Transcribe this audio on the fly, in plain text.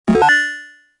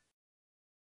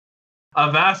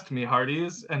Avast me,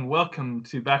 hearties, and welcome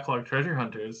to Backlog Treasure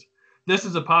Hunters. This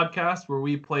is a podcast where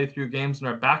we play through games in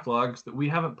our backlogs that we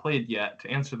haven't played yet to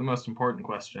answer the most important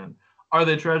question. Are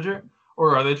they treasure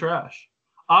or are they trash?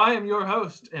 I am your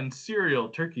host and serial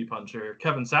turkey puncher,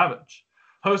 Kevin Savage.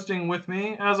 Hosting with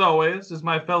me, as always, is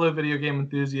my fellow video game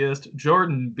enthusiast,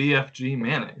 Jordan BFG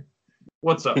Manning.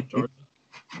 What's up, Jordan?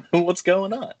 What's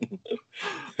going on?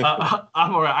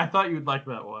 I'm alright. I thought you'd like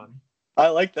that one. I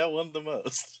like that one the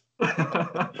most.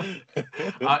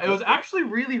 It was actually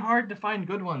really hard to find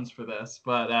good ones for this,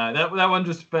 but that one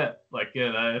just fit.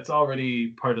 It's already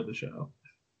part of the show.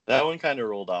 That one kind of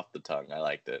rolled off the tongue. I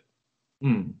liked it.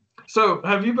 So,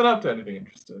 have you been up to anything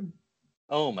interesting?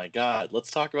 Oh my god,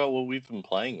 let's talk about what we've been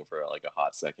playing for like a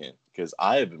hot second, because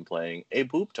I have been playing a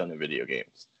poop ton of video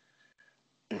games.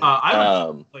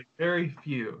 I like very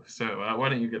few, so why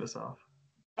don't you get us off?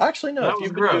 Actually, no. If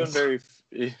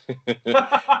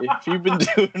you've been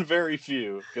doing very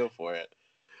few, go for it.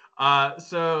 I've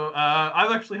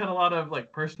actually had a lot of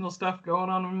like personal stuff going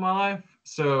on in my life,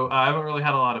 so I haven't really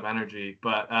had a lot of energy.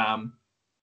 But I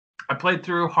played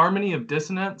through Harmony of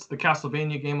Dissonance, the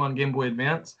Castlevania game on Game Boy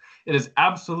Advance. It is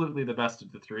absolutely the best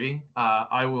of the three.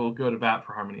 I will go to bat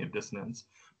for Harmony of Dissonance,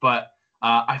 but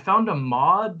I found a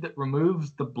mod that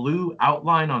removes the blue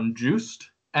outline on Juiced,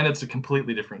 and it's a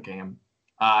completely different game.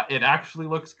 It actually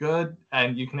looks good,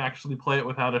 and you can actually play it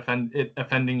without it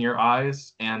offending your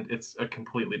eyes, and it's a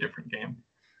completely different game.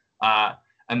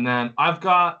 And then I've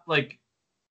got like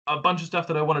a bunch of stuff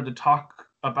that I wanted to talk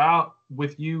about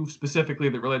with you specifically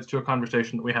that relates to a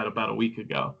conversation that we had about a week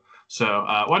ago. So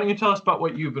why don't you tell us about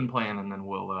what you've been playing, and then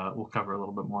we'll cover a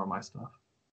little bit more of my stuff.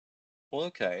 Well,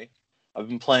 okay. I've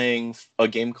been playing a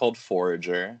game called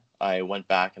Forager. I went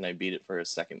back and I beat it for a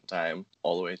second time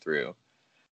all the way through.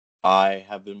 I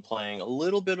have been playing a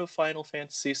little bit of Final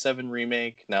Fantasy VII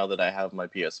Remake now that I have my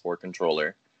PS4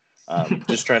 controller.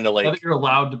 Just trying to Now that you're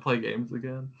allowed to play games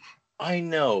again. I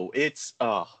know, it's,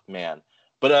 oh, man.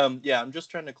 But yeah, I'm just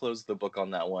trying to close the book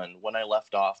on that one. When I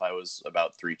left off, I was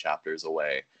about 3 chapters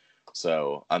away.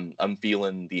 So I'm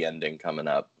feeling the ending coming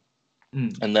up.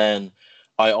 And then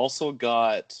I also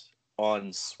got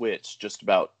on Switch just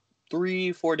about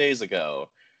 3-4 days ago,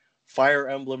 Fire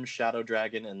Emblem Shadow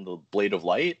Dragon and the Blade of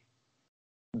Light.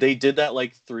 They did that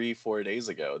like 3-4 days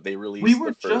ago. They released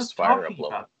the first Fire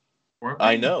Emblem.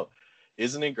 I know.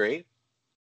 Isn't it great?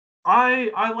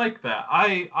 I like that.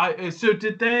 So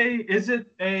did they, is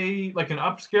it an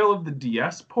upscale of the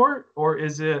DS port, or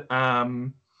is it did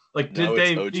no,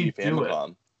 they OG Famicom?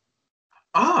 It?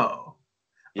 Oh.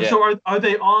 Yeah. So are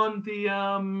they on the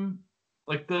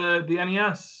the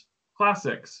NES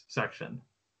classics section?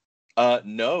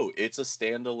 No, it's a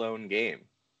standalone game.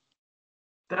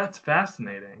 That's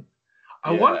fascinating.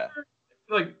 I wonder,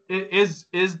 is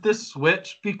the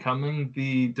Switch becoming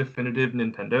the definitive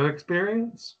Nintendo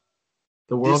experience?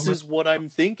 This is what I'm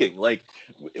thinking. Like,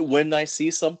 when I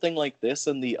see something like this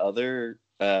and the other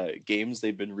games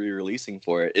they've been re-releasing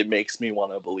for it, it makes me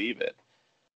want to believe it.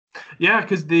 Yeah,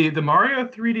 because the Mario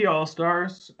 3D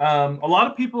All-Stars, a lot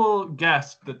of people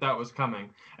guessed that was coming.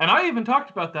 And I even talked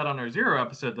about that on our Zero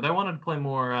episode, that I wanted to play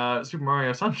more Super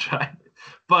Mario Sunshine.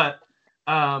 But,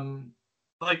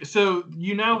 so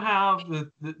you now have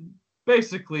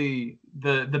basically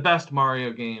the best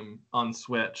Mario game on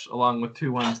Switch, along with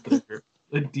 2 ones that are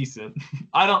decent.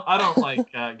 I don't like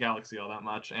Galaxy all that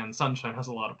much, and Sunshine has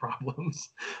a lot of problems.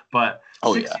 But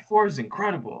 64 is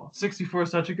incredible. 64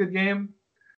 is such a good game.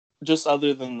 Just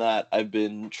other than that, I've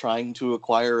been trying to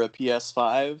acquire a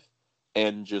PS5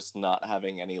 and just not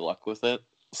having any luck with it.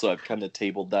 So I've kind of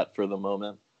tabled that for the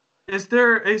moment. Is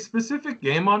there a specific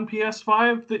game on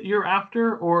PS5 that you're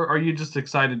after, or are you just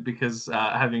excited because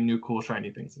having new cool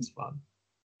shiny things is fun?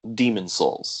 Demon's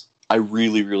Souls. I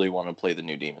really, really want to play the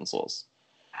new Demon's Souls.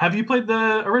 Have you played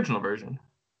the original version?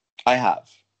 I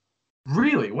have.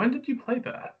 Really? When did you play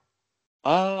that?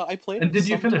 I played it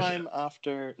sometime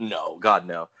after... No, God,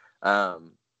 no.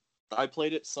 I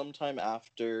played it sometime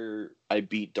after I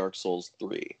beat Dark Souls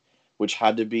 3, which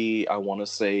had to be, I want to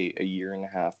say,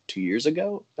 1.5 to 2 years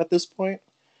ago at this point.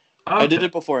 Okay. I did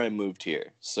it before I moved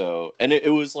here. So, and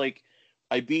it was like,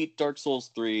 I beat Dark Souls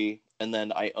 3, and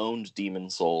then I owned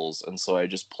Demon's Souls, and so I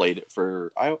just played it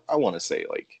for, I want to say,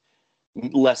 like,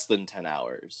 less than 10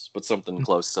 hours, but something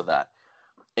close to that.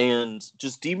 And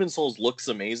just Demon's Souls looks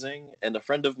amazing, and a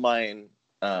friend of mine,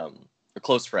 a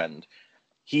close friend,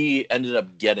 he ended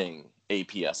up getting a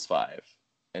PS5.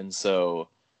 And so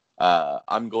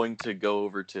I'm going to go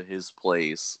over to his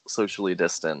place, socially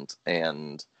distant,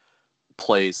 and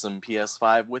play some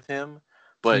PS5 with him.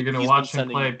 But you're going to watch him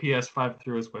play PS5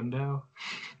 through his window?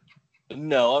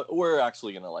 No, we're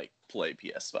actually gonna like play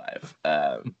PS5,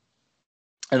 and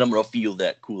I'm gonna feel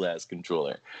that cool ass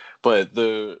controller. But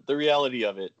the reality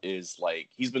of it is, like,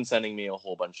 he's been sending me a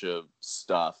whole bunch of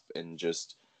stuff and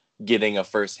just getting a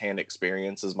first-hand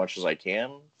experience as much as I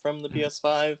can from the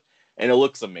PS5, and it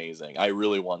looks amazing. I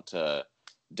really want to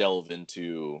delve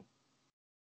into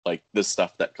like the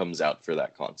stuff that comes out for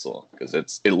that console because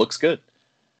it looks good.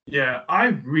 Yeah, I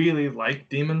really like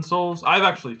Demon's Souls. I've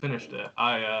actually finished it.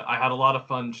 I had a lot of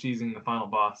fun cheesing the final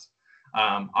boss.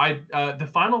 The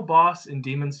final boss in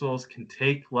Demon's Souls can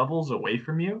take levels away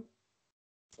from you.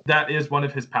 That is one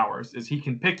of his powers, is he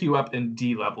can pick you up and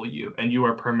de-level you, and you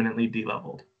are permanently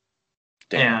de-leveled.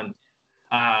 Damn.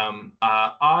 And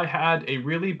I had a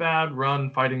really bad run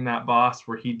fighting that boss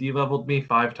where he de-leveled me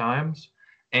 5 times,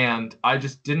 and I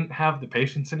just didn't have the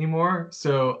patience anymore.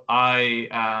 So I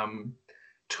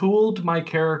tooled my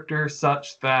character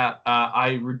such that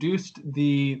I reduced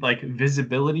the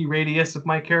visibility radius of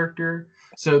my character,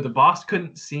 so the boss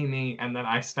couldn't see me, and then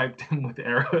I sniped him with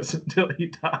arrows until he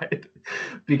died.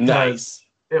 Because nice.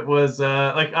 It was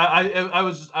I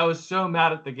was so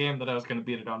mad at the game that I was going to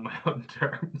beat it on my own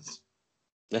terms.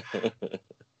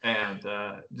 And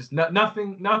just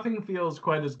nothing feels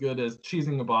quite as good as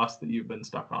cheesing a boss that you've been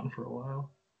stuck on for a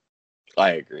while.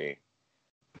 I agree.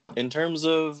 In terms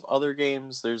of other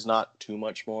games, there's not too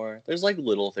much more. There's like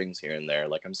little things here and there.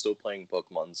 Like I'm still playing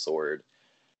Pokemon Sword.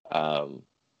 I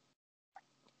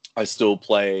still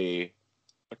play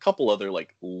a couple other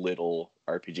like little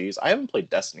RPGs. I haven't played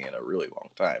Destiny in a really long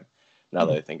time, now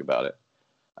that I think about it.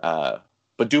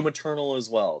 But Doom Eternal as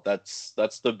well. That's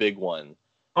the big one.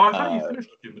 Oh, I thought you finished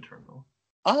Doom Eternal.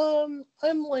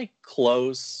 I'm like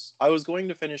close. I was going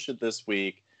to finish it this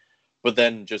week, but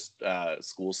then just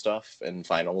school stuff and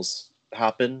finals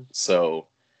happened, so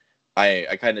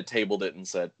I kind of tabled it and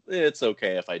said, it's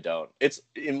okay if I don't. It's,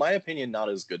 in my opinion, not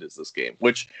as good as this game,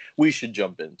 which we should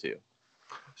jump into.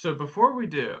 So before we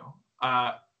do,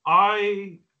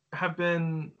 I have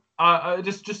been,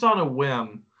 just on a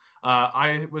whim,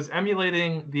 I was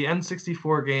emulating the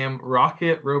N64 game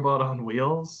Rocket Robot on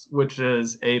Wheels, which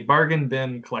is a bargain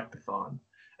bin collectathon.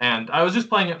 And I was just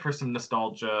playing it for some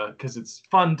nostalgia because it's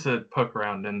fun to poke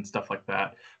around and stuff like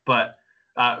that. But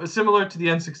similar to the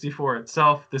N64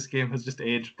 itself, this game has just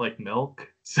aged like milk.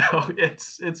 So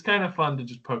it's kind of fun to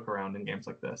just poke around in games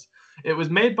like this. It was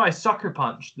made by Sucker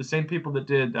Punch, the same people that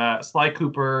did Sly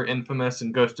Cooper, Infamous,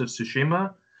 and Ghost of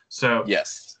Tsushima. So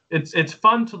yes, it's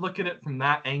fun to look at it from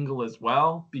that angle as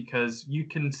well, because you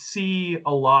can see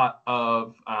a lot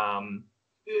of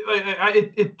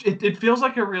it feels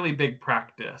like a really big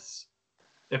practice,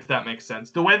 if that makes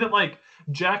sense. The way that like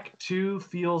Jak 2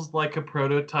 feels like a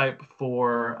prototype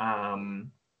for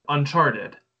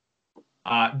Uncharted.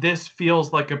 This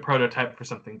feels like a prototype for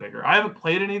something bigger. I haven't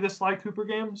played any of the Sly Cooper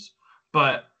games,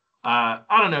 but I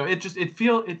don't know.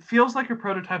 It feels like a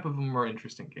prototype of a more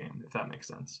interesting game, if that makes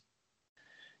sense.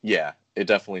 Yeah, it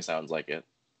definitely sounds like it.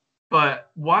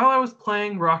 But while I was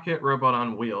playing Rocket Robot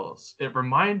on Wheels, it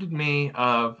reminded me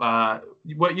of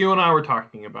what you and I were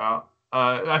talking about,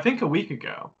 I think a week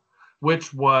ago,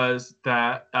 which was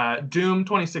that Doom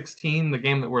 2016, the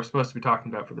game that we're supposed to be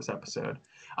talking about for this episode,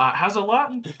 has a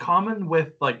lot in common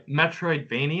with like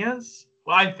Metroidvanias,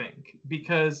 I think,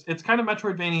 because it's kind of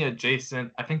Metroidvania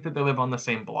adjacent. I think that they live on the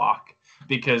same block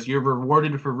because you're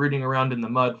rewarded for rooting around in the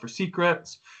mud for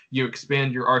secrets. You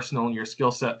expand your arsenal and your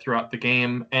skill set throughout the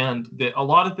game, and a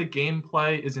lot of the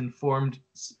gameplay is informed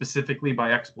specifically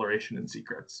by exploration and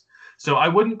secrets. So I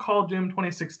wouldn't call Doom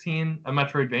 2016 a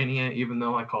Metroidvania, even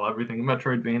though I call everything a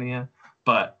Metroidvania,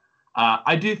 but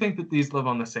I do think that these live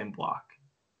on the same block.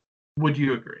 Would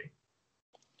you agree?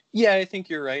 Yeah, I think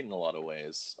you're right in a lot of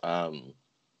ways.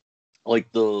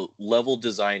 Like the level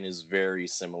design is very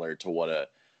similar to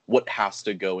what has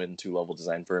to go into level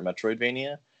design for a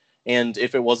Metroidvania. And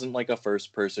if it wasn't like a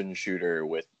first-person shooter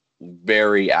with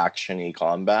very action-y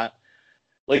combat,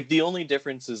 like the only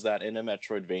difference is that in a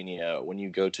Metroidvania, when you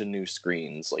go to new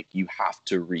screens, like you have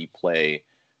to replay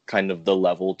kind of the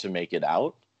level to make it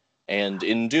out. And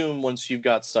in Doom, once you've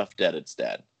got stuff dead, it's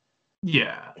dead.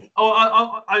 Yeah.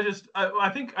 Oh, I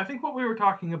think what we were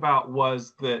talking about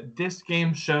was that this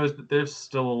game shows that there's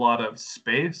still a lot of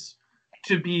space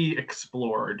to be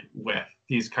explored with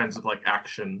these kinds of like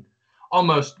action,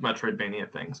 almost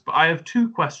Metroidvania things. But I have 2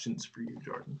 questions for you,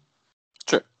 Jordan.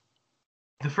 Sure.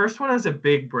 The first one is a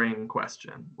big brain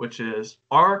question, which is,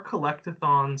 are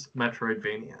collectathons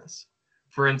Metroidvanias?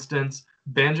 For instance,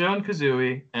 Banjo and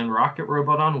Kazooie and Rocket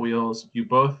Robot on Wheels, you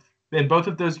both in both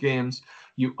of those games,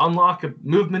 you unlock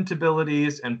movement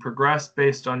abilities and progress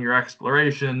based on your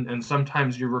exploration, and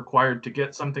sometimes you're required to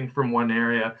get something from one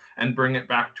area and bring it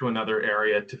back to another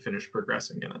area to finish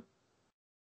progressing in it.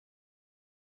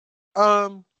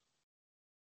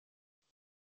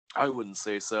 I wouldn't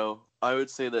say so. I would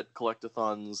say that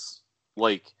collectathons,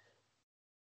 like,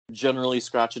 generally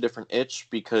scratch a different itch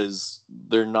because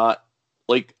they're not,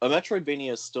 like, a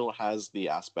Metroidvania still has the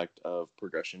aspect of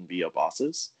progression via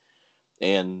bosses,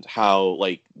 and how,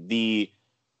 like, the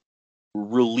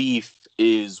relief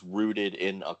is rooted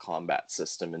in a combat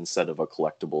system instead of a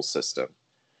collectible system.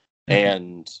 Mm-hmm.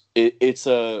 And it's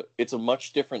a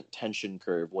much different tension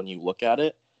curve when you look at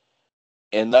it.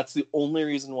 And that's the only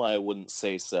reason why I wouldn't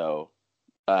say so.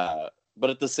 But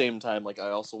at the same time, like,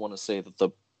 I also want to say that the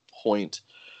point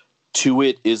to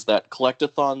it is that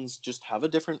collectathons just have a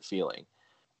different feeling.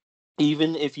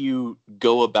 Even if you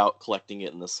go about collecting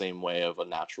it in the same way of a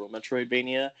natural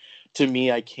Metroidvania, to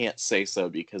me, I can't say so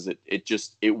because it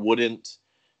wouldn't,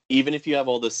 even if you have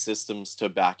all the systems to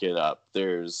back it up,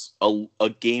 there's a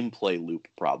gameplay loop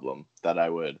problem that I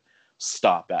would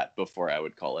stop at before I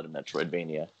would call it a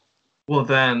Metroidvania. Well,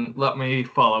 then let me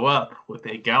follow up with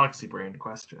a Galaxy Brain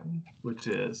question, which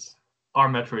is, are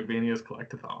Metroidvanias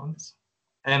collectathons?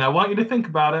 And I want you to think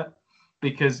about it,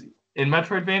 because in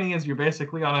Metroidvanias, you're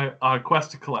basically on a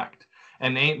quest to collect,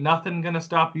 and ain't nothing going to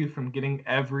stop you from getting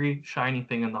every shiny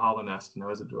thing in the Hollow Nest. No,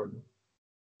 is it, Jordan?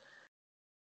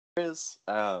 There's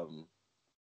a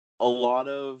lot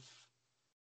of...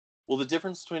 Well, the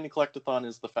difference between a collectathon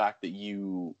is the fact that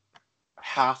you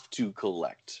have to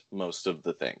collect most of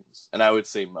the things, and I would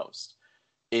say most.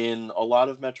 In a lot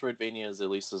of Metroidvanias, at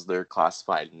least as they're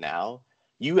classified now,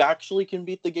 you actually can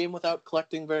beat the game without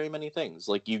collecting very many things.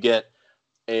 Like, you get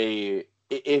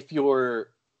if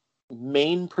your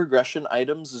main progression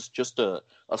items is just a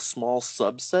small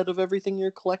subset of everything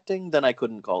you're collecting, then I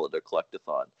couldn't call it a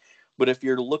collectathon. But if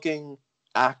you're looking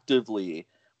actively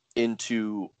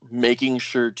into making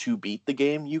sure to beat the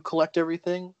game, you collect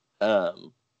everything,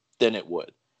 then it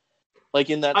would. Like,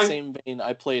 in that same vein,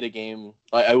 I played a game,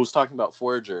 I was talking about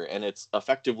Forager, and it's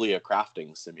effectively a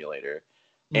crafting simulator.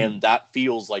 And that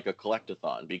feels like a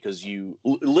collectathon, because you,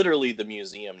 literally the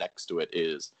museum next to it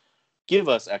is, give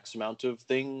us X amount of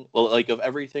of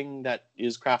everything that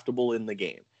is craftable in the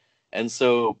game. And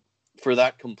so, for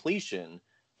that completion,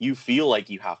 you feel like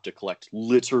you have to collect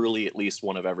literally at least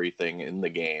one of everything in the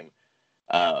game.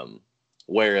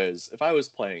 Whereas, if I was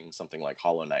playing something like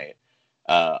Hollow Knight,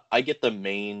 I get the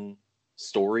main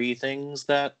story things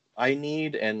that I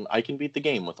need, and I can beat the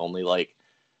game with only, like,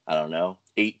 I don't know,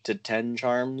 8 to 10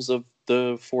 charms of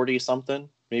the 40 something,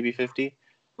 maybe 50.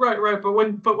 Right.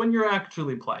 But when you're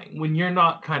actually playing, when you're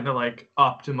not kind of like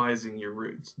optimizing your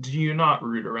routes, do you not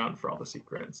root around for all the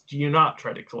secrets? Do you not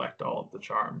try to collect all of the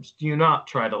charms? Do you not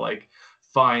try to, like,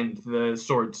 find the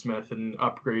swordsmith and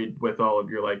upgrade with all of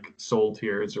your, like, soul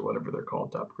tiers or whatever they're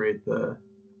called to upgrade the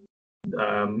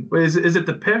is it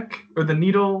the pick or the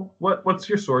needle? What's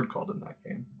your sword called in that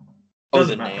game?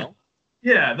 Doesn't matter. Nail?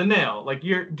 Yeah, the nail. Like,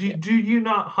 do you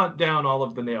not hunt down all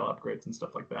of the nail upgrades and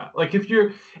stuff like that? Like, if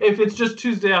it's just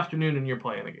Tuesday afternoon and you're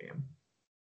playing a game.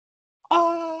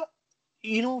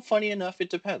 Funny enough, it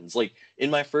depends. Like, in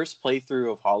my first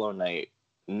playthrough of Hollow Knight,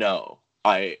 no.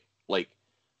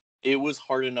 It was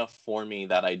hard enough for me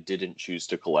that I didn't choose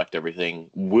to collect everything,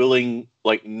 knowing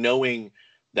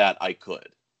that I could.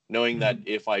 Knowing that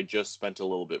if I just spent a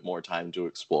little bit more time to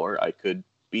explore, I could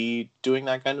be doing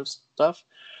that kind of stuff.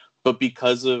 But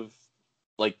because of,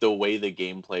 like, the way the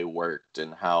gameplay worked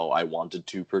and how I wanted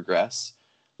to progress,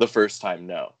 the first time,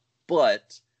 no.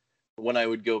 But when I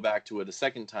would go back to it a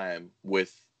second time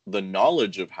with the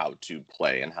knowledge of how to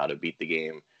play and how to beat the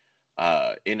game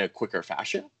in a quicker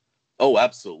fashion, oh,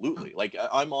 absolutely. Like,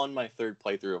 I'm on my third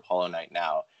playthrough of Hollow Knight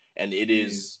now, and it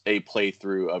is a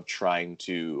playthrough of trying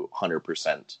to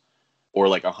 100% or,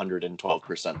 like,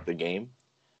 112% the game.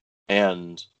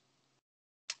 And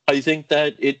I think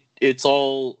that it's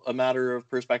all a matter of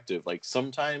perspective. Like,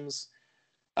 sometimes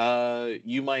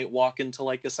you might walk into,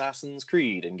 like, Assassin's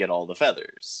Creed and get all the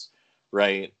feathers,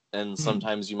 right? And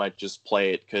sometimes you might just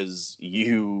play it because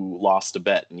you lost a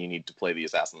bet and you need to play the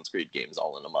Assassin's Creed games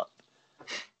all in a month.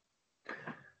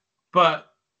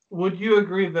 But would you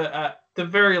agree that at the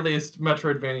very least,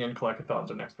 Metroidvania and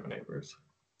collectathons are next door neighbors?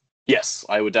 Yes,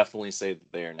 I would definitely say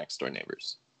that they are next door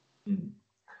neighbors.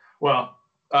 Well,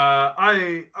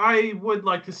 I would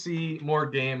like to see more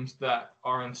games that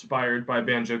are inspired by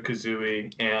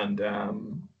Banjo-Kazooie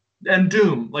and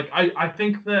Doom. Like, I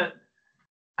think that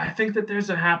I think that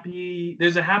there's a happy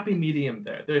medium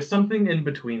there. There's something in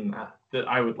between that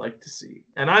I would like to see.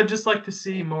 And I'd just like to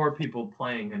see more people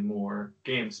playing in more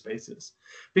game spaces.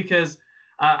 Because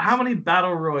how many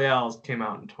battle royales came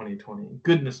out in 2020?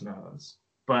 Goodness knows.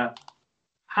 But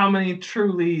how many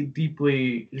truly,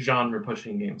 deeply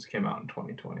genre-pushing games came out in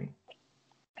 2020?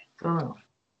 I don't know.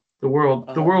 The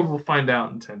world will find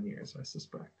out in 10 years, I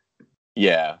suspect.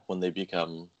 Yeah, when they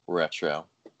become retro.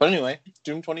 But anyway,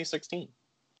 Doom 2016.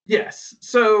 Yes.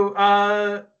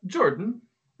 So, Jordan,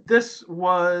 this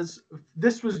was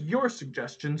your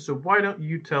suggestion. So why don't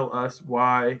you tell us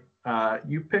why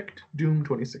you picked Doom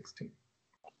 2016?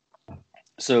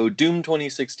 So Doom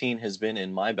 2016 has been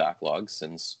in my backlog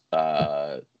since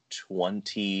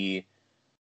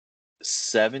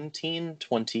 2017,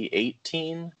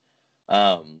 2018,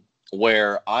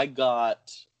 where I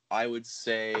got, I would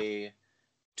say,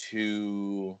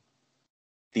 to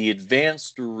the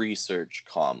advanced research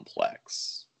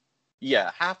complex.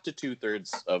 Yeah, half to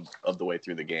 2/3 of the way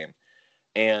through the game.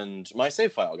 And my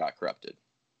save file got corrupted.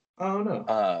 Oh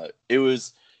no. It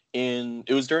was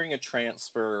during a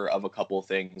transfer of a couple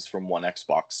things from one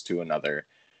Xbox to another.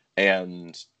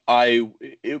 And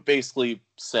it basically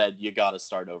said, you gotta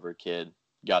start over, kid.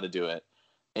 Gotta do it.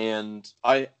 And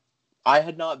I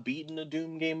had not beaten a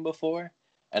Doom game before,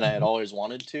 and I had always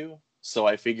wanted to. So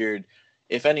I figured,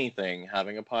 if anything,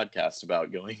 having a podcast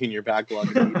about going in your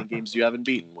backlog and beating games you haven't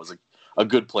beaten was a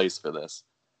good place for this.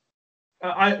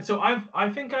 I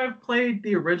think I've played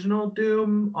the original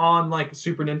Doom on like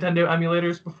Super Nintendo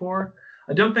emulators before.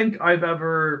 I don't think I've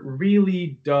ever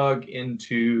really dug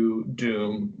into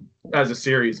Doom as a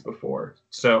series before.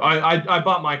 So I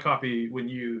bought my copy when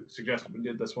you suggested we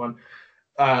did this one.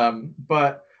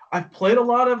 But I've played a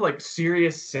lot of like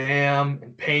Serious Sam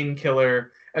and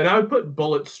Painkiller, and I would put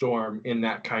Bulletstorm in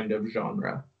that kind of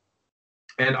genre.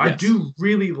 And yes. I do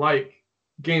really like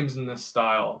games in this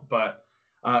style, but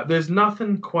there's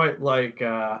nothing quite like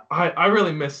I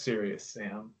really miss Serious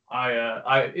Sam.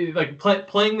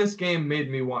 Playing this game made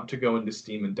me want to go into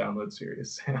Steam and download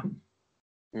Serious Sam.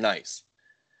 Nice.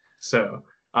 So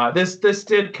this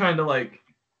did kind of like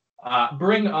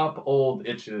bring up old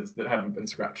itches that haven't been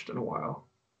scratched in a while.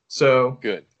 So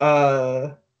good.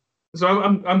 So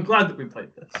I'm glad that we played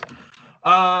this.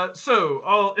 So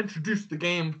I'll introduce the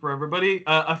game for everybody.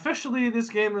 Officially, this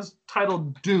game is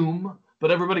titled Doom, but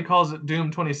everybody calls it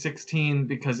Doom 2016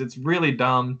 because it's really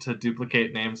dumb to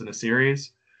duplicate names in a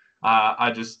series.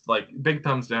 I just like big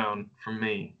thumbs down from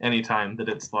me anytime that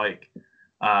it's like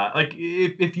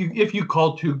if you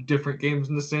call two different games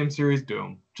in the same series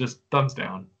Doom, just thumbs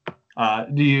down.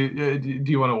 Do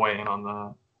you want to weigh in on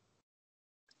that?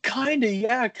 Kinda,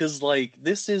 yeah, because like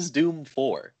this is Doom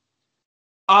 4.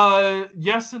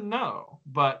 Yes and no,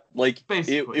 but like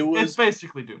basically, it's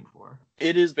basically Doom 4.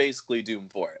 It is basically Doom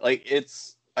 4. Like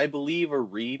it's, I believe, a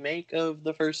remake of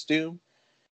the first Doom,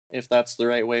 if that's the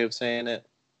right way of saying it.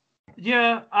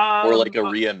 Yeah. Or like a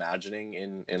reimagining,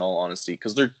 in all honesty,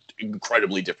 because they're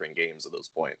incredibly different games at this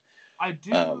point. I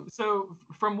do. So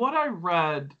from what I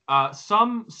read,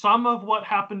 some of what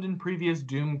happened in previous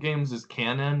Doom games is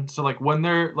canon. So like when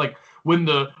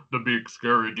the big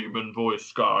scary demon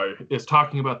voice guy is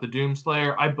talking about the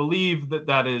Doomslayer, I believe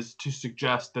that is to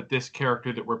suggest that this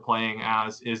character that we're playing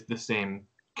as is the same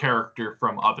character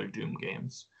from other Doom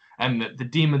games, and that the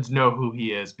demons know who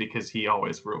he is because he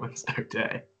always ruins their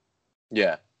day.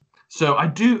 Yeah. So I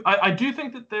do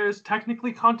think that there's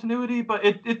technically continuity, but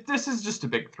this is just a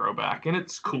big throwback, and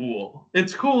it's cool.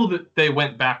 It's cool that they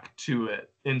went back to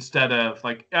it instead of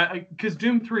like because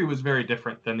Doom 3 was very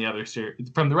different than the other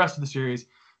series from the rest of the series,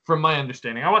 from my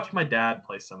understanding. I watched my dad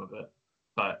play some of it,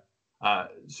 but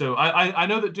so I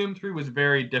know that Doom 3 was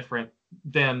very different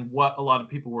than what a lot of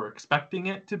people were expecting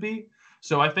it to be.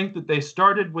 So I think that they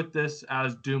started with this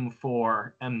as Doom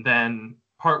 4, and then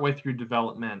partway through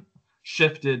development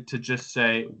shifted to just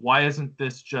say, why isn't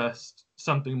this just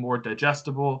something more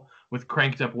digestible with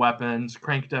cranked up weapons,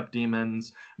 cranked up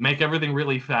demons, make everything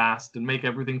really fast and make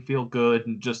everything feel good,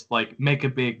 and just like make a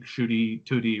big shooty,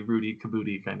 tooty, Rudy,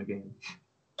 Kabooty kind of game.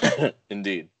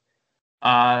 Indeed.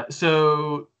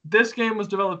 So this game was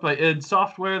developed by id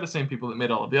Software, the same people that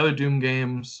made all of the other Doom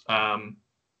games.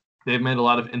 They've made a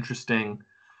lot of interesting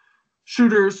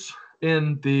shooters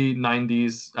in the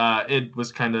 90s. It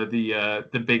was kind of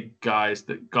the big guys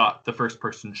that got the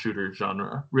first-person shooter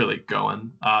genre really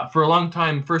going. For a long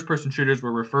time, first-person shooters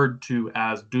were referred to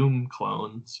as Doom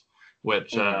clones,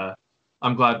 which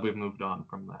I'm glad we've moved on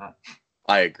from that.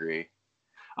 I agree.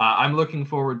 I'm looking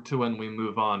forward to when we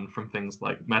move on from things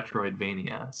like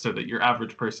Metroidvania, so that your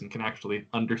average person can actually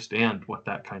understand what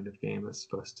that kind of game is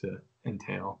supposed to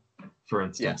entail. for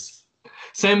instance. Yes.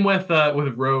 Same with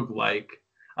roguelike.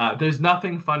 There's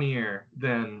nothing funnier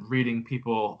than reading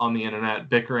people on the internet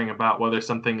bickering about whether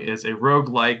something is a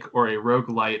roguelike or a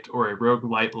roguelite or a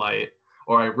roguelite light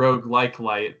or a roguelike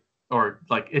light, or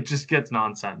like it just gets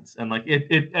nonsense. And like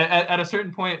it at a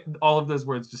certain point, all of those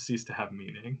words just cease to have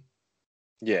meaning.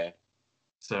 Yeah.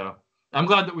 So I'm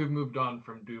glad that we've moved on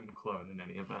from Doom Clone in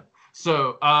any event.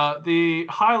 So the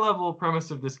high-level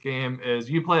premise of this game is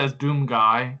you play as Doom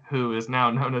Guy, who is now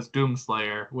known as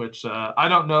Doomslayer, which I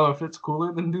don't know if it's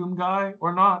cooler than Doom Guy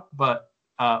or not, but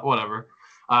whatever.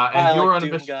 And I like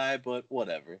Doom Guy, but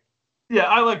whatever. Yeah,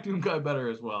 I like Doom Guy better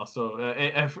as well. So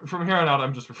from here on out,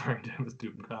 I'm just referring to him as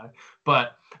Doom Guy.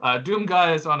 But Doom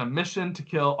Guy is on a mission to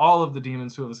kill all of the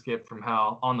demons who have escaped from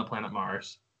hell on the planet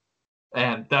Mars.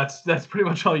 And that's pretty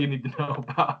much all you need to know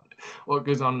about what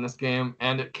goes on in this game.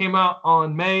 And it came out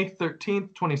on May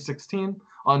 13th, 2016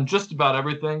 on just about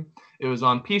everything. It was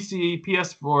on PC,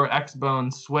 PS4,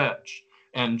 Xbox, Switch,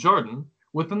 and Jordan.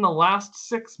 Within the last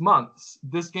 6 months,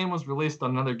 this game was released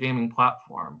on another gaming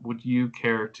platform. Would you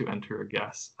care to enter a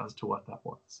guess as to what that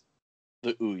was?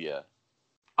 The Ouya.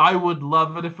 I would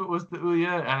love it if it was the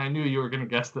Ouya, and I knew you were going to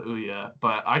guess the Ouya,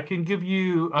 but I can give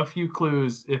you a few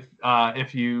clues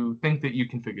if you think that you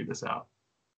can figure this out.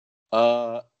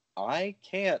 I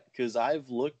can't, because I've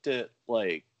looked at,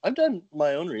 I've done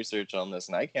my own research on this,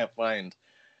 and I can't find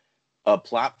a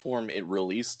platform it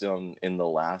released on in the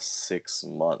last 6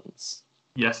 months.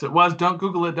 Yes, it was. Don't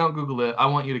Google it. I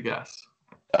want you to guess.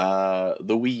 The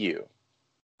Wii U.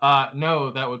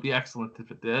 No, that would be excellent if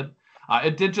it did.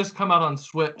 It did just come out on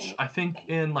Switch, I think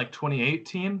in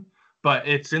 2018, but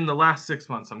it's in the last 6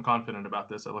 months. I'm confident about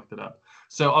this. I looked it up.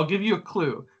 So I'll give you a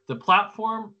clue. The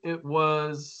platform it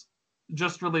was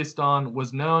just released on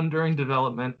was known during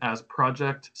development as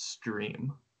Project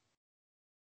Stream.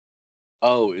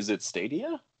 Oh, is it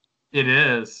Stadia? It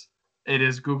is. It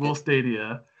is Google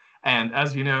Stadia. And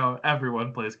as you know,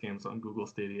 everyone plays games on Google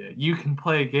Stadia. You can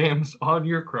play games on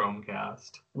your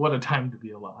Chromecast. What a time to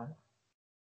be alive.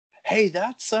 Hey,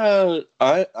 that's I'm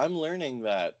learning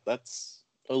that's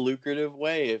a lucrative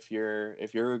way if you're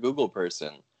a Google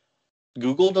person.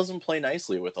 Google doesn't play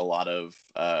nicely with a lot of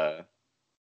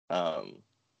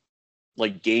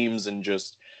games and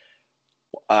just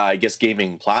I guess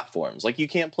gaming platforms. Like you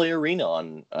can't play Arena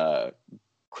on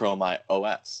Chrome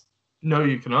OS. No,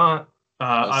 you cannot.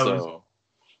 I was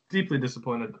deeply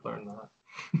disappointed to learn that.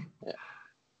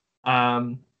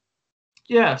 Yeah.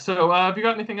 Yeah, so have you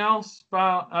got anything else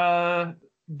about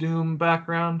Doom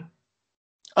background?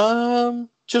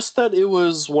 Just that it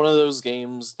was one of those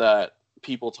games that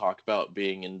people talk about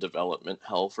being in development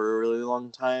hell for a really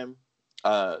long time.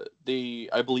 I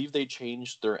believe they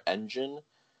changed their engine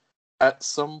at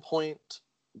some point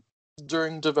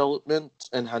during development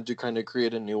and had to kind of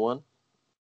create a new one.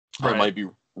 Right. I might be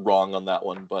wrong on that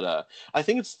one, but I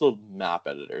think it's the map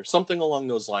editor, something along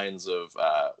those lines of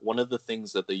one of the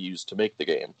things that they used to make the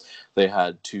game they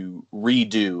had to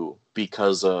redo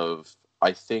because of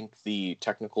I think the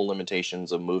technical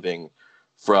limitations of moving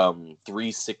from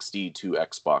 360 to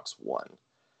Xbox One,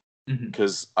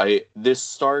 because this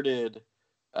started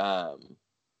a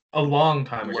long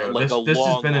time ago. This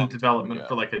has been in development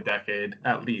for like a decade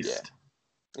at least.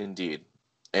 Yeah, indeed.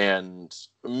 And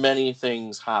many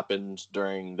things happened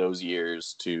during those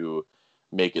years to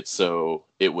make it so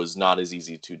it was not as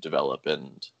easy to develop.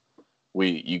 And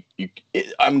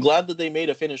I'm glad that they made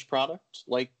a finished product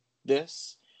like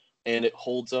this, and it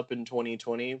holds up in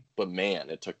 2020. But man,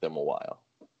 it took them a while.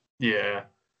 Yeah.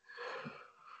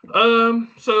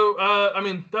 So I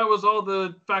mean, that was all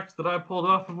the facts that I pulled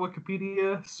off of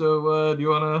Wikipedia. So do you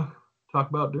want to talk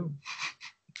about Doom?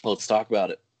 Let's talk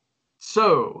about it.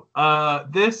 So,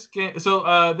 this game.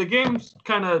 So, the game's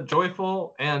kind of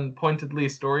joyful and pointedly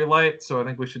story-light. So, I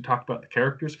think we should talk about the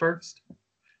characters first.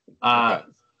 Okay.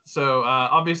 So,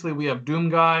 obviously, we have Doom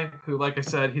Guy, who, like I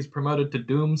said, he's promoted to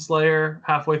Doomslayer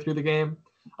halfway through the game.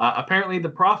 Apparently, the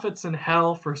prophets in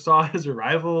hell foresaw his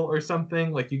arrival or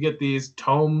something. Like, you get these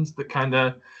tomes that kind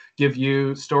of give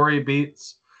you story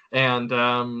beats. And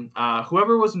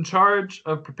whoever was in charge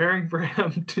of preparing for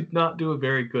him did not do a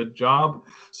very good job.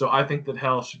 So I think that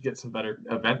Hell should get some better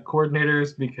event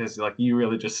coordinators because, you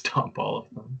really just stomp all of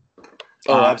them.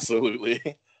 Oh, absolutely.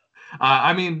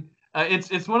 I mean,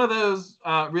 it's one of those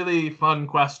really fun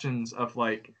questions of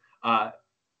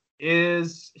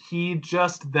is he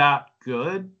just that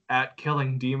good at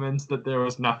killing demons that there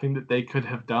was nothing that they could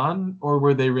have done, or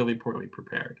were they really poorly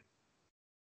prepared?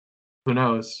 Who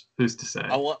knows? Who's to say?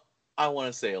 I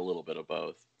want to say a little bit of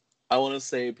both. I want to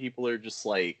say people are just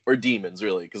or demons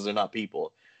really, because they're not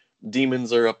people.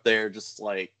 demons are up there just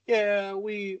like, yeah,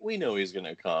 we know he's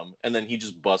gonna come. And then he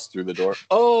just busts through the door.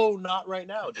 Oh, not right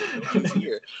now, Jacob. He's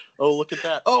here. Oh, look at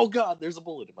that. Oh, God, there's a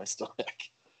bullet in my stomach.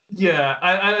 Yeah,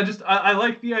 I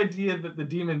like the idea that the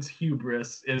demon's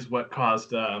hubris is what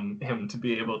caused him to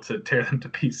be able to tear them to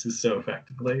pieces so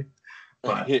effectively.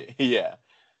 But yeah.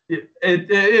 But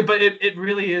it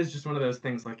really is just one of those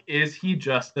things. Like, is he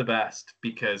just the best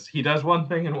because he does one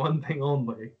thing and one thing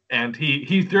only, and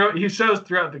he shows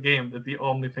throughout the game that the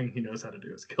only thing he knows how to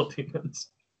do is kill demons.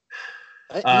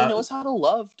 He knows how to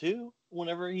love too.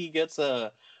 Whenever he gets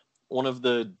one of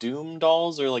the Doom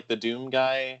dolls or like the Doom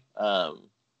guy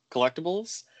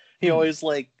collectibles, he always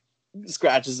like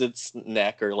scratches its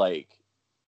neck or like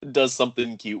does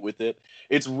something cute with it.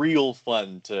 It's real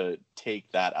fun to take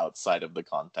that outside of the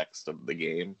context of the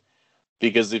game,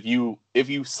 because if you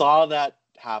saw that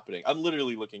happening, I'm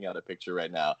literally looking at a picture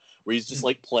right now where he's just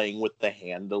like playing with the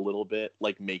hand a little bit,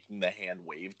 like making the hand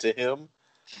wave to him.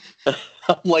 I'm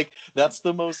like, that's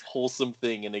the most wholesome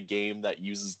thing in a game that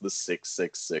uses the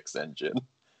 666 engine.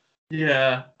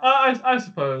 Yeah, I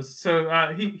suppose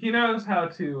so. He knows how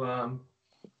to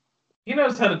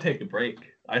take a break,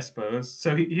 I suppose.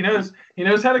 So he knows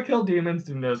how to kill demons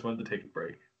and knows when to take a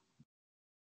break.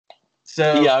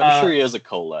 So yeah, I'm sure he has a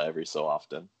cola every so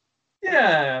often.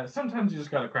 Yeah, sometimes you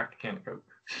just gotta crack a can of Coke.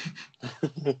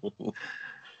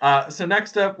 So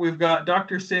next up, we've got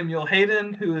Dr. Samuel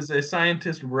Hayden, who is a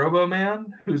scientist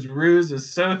Robo-Man, whose ruse is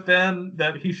so thin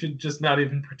that he should just not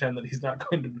even pretend that he's not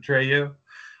going to betray you.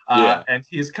 And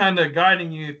he's kind of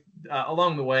guiding you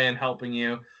along the way and helping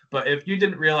you. But if you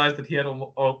didn't realize that he had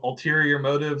ulterior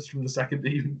motives from the second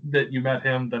that you met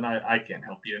him, then I can't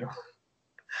help you.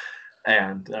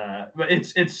 And but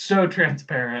it's so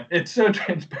transparent. It's so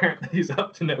transparent that he's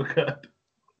up to no good.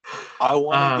 I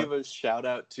want to give a shout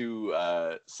out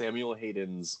to Samuel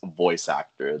Hayden's voice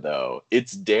actor, though.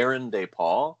 It's Darren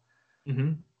DePaul.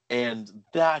 Mm-hmm. And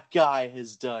that guy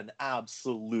has done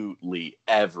absolutely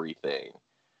everything.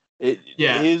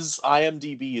 His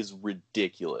IMDb is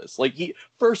ridiculous. Like,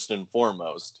 first and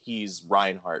foremost, he's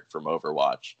Reinhardt from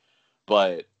Overwatch,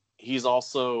 but he's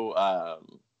also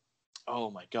oh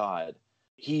my God,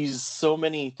 he's so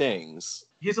many things.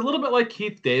 He's a little bit like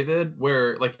Keith David,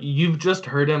 where like you've just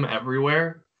heard him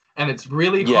everywhere, and it's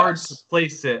really hard to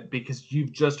place it because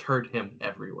you've just heard him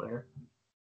everywhere.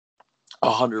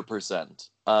 100%.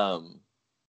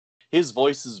 His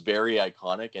voice is very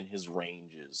iconic, and his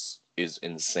range is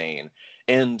insane.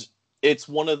 And it's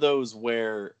one of those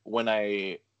where when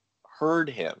I heard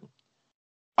him,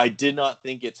 I did not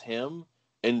think it's him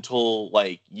until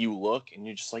like you look and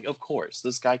you're just like, of course,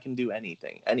 this guy can do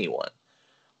anything, anyone.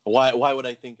 Why would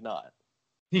I think not?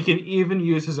 He can even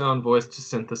use his own voice to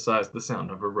synthesize the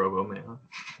sound of a Robo-Man.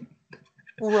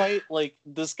 Right, like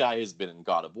this guy has been in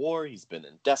God of War, he's been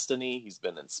in Destiny, he's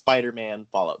been in Spider-Man,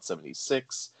 Fallout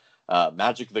 76,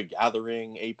 Magic the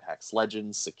Gathering, Apex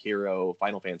Legends, Sekiro,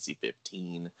 Final Fantasy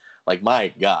 15. Like, my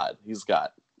God, he's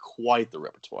got quite the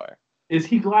repertoire. Is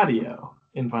he Gladio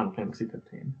in Final Fantasy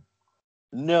 15?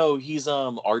 No, he's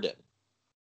Arden.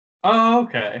 Oh,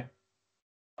 okay.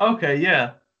 Okay,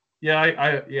 yeah.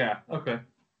 Yeah, okay.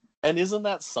 And isn't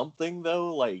that something,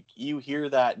 though? Like, you hear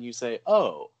that and you say,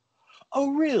 oh,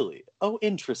 really? Oh,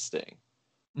 interesting.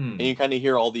 And you kind of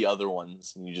hear all the other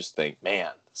ones and you just think,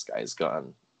 man, this guy's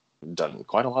done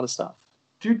quite a lot of stuff.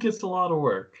 Dude gets a lot of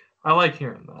work. I like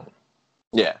hearing that.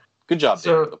 Yeah. Good job,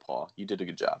 David Paul. You did a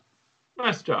good job.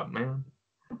 Nice job, man.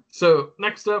 So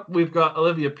next up, we've got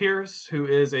Olivia Pierce, who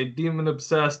is a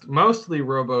demon-obsessed, mostly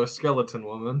robo-skeleton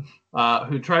woman,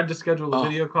 who tried to schedule a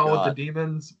video call with the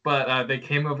demons, but they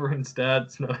came over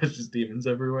instead, so now there's just demons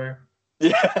everywhere.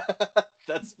 Yeah,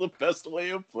 that's the best way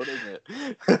of putting it.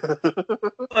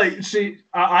 Like,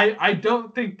 I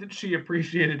don't think that she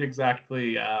appreciated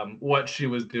exactly what she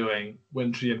was doing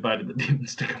when she invited the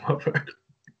demons to come over.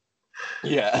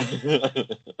 Yeah.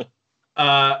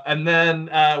 And then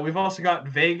we've also got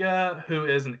Vega, who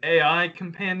is an AI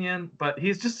companion, but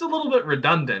he's just a little bit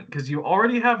redundant because you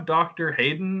already have Dr.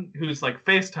 Hayden, who's like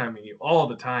FaceTiming you all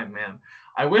the time, man.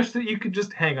 I wish that you could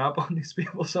just hang up on these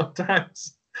people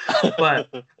sometimes. But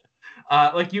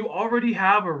like, you already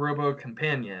have a robo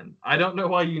companion. I don't know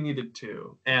why you needed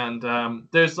to. And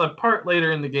there's a part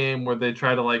later in the game where they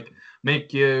try to like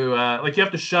make you like you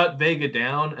have to shut Vega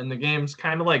down, and the game's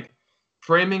kind of like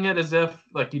framing it as if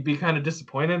like you'd be kind of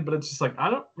disappointed, but it's just like,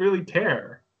 I don't really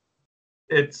care.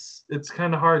 It's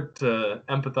kind of hard to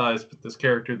empathize with this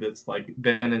character that's like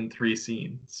been in 3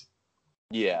 scenes.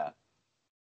 Yeah.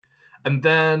 And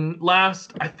then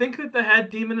last, I think that the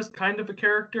head demon is kind of a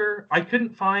character. I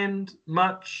couldn't find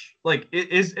much. Like,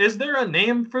 is there a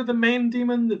name for the main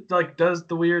demon that like does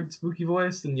the weird spooky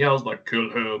voice and yells like "kill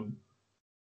him"?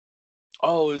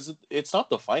 Oh, is it? It's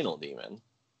not the final demon.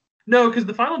 No, because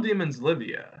the final demon's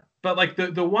Livia. But like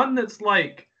the one that's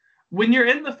like when you're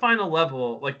in the final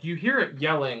level, like you hear it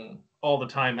yelling all the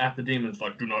time at the demons,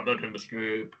 like "Do not let him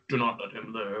escape. Do not let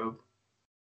him live."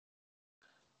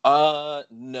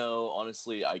 No,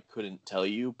 honestly, I couldn't tell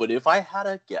you. But if I had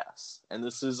a guess, and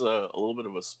this is a little bit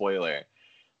of a spoiler,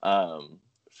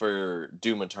 for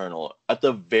Doom Eternal, at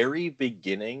the very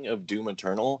beginning of Doom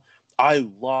Eternal, I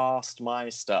lost my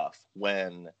stuff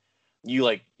when you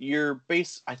your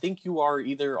base. I think you are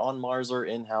either on Mars or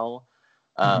in Hell,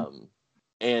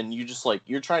 and you just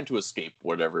you're trying to escape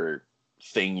whatever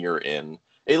thing you're in.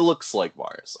 It looks like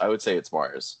Mars. I would say it's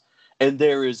Mars. And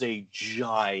there is a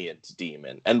giant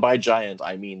demon. And by giant,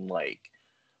 I mean,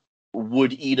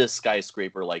 would eat a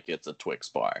skyscraper like it's a Twix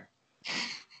bar.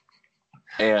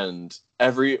 And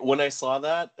when I saw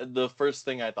that, the first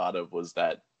thing I thought of was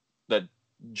that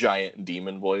giant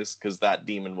demon voice, because that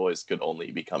demon voice could only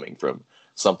be coming from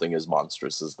something as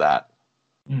monstrous as that.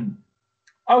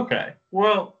 Okay.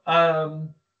 Well,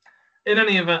 in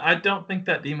any event, I don't think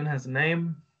that demon has a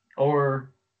name, or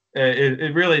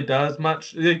it really does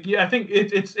much. I think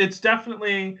it's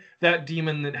definitely that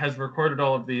demon that has recorded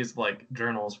all of these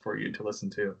journals for you to listen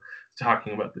to,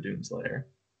 talking about the Doomslayer.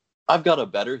 I've got a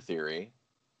better theory.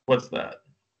 What's that?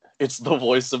 It's the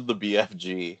voice of the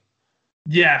BFG.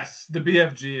 Yes, the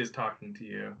BFG is talking to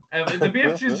you. And the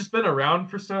BFG has just been around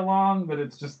for so long that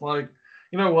it's just like,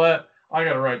 you know what? I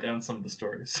gotta write down some of the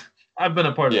stories. I've been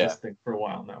a part of this thing for a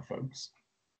while now, folks.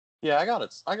 Yeah, I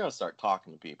gotta start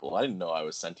talking to people. I didn't know I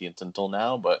was sentient until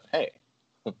now, but hey.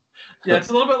 Yeah, it's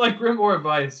a little bit like Grimoire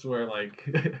Vice, where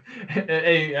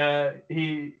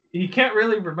he can't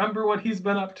really remember what he's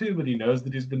been up to, but he knows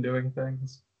that he's been doing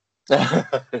things.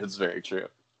 It's very true.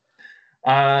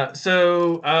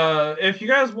 So if you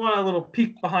guys want a little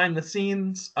peek behind the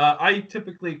scenes, I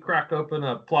typically crack open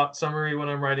a plot summary when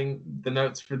I'm writing the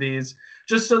notes for these,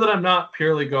 just so that I'm not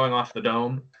purely going off the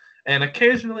dome. And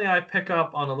occasionally I pick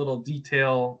up on a little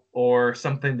detail or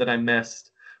something that I missed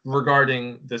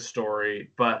regarding the story.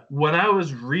 But when I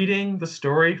was reading the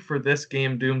story for this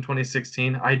game, Doom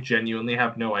 2016, I genuinely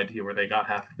have no idea where they got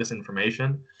half of this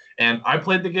information. And I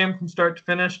played the game from start to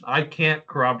finish. I can't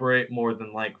corroborate more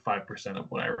than 5% of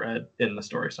what I read in the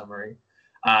story summary.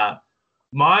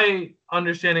 My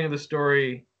understanding of the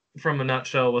story from a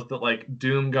nutshell was that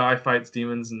Doom guy fights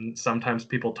demons and sometimes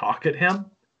people talk at him.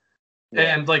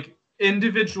 Yeah. And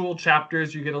individual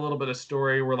chapters, you get a little bit of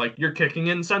story where you're kicking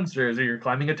in sensors or you're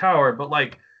climbing a tower. But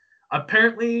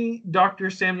apparently Dr.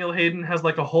 Samuel Hayden has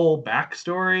a whole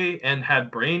backstory and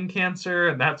had brain cancer,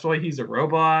 and that's why he's a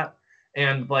robot.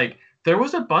 And there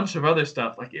was a bunch of other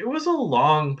stuff. It was a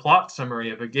long plot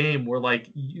summary of a game where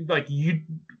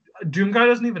Doom guy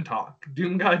doesn't even talk.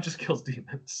 Doom guy just kills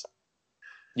demons.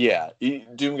 Yeah,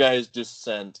 Doom guy is just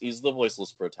sent. He's the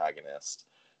voiceless protagonist.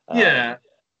 Yeah.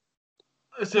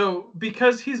 So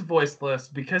because he's voiceless,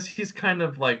 because he's kind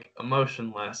of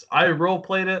emotionless, I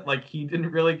role-played it like he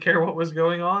didn't really care what was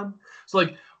going on. So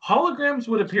holograms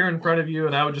would appear in front of you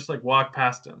and I would just walk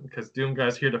past him because Doom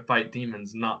guy's here to fight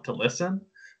demons, not to listen.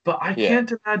 But I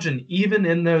can't imagine, even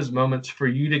in those moments, for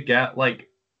you to get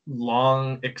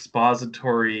long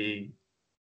expository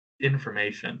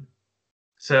information.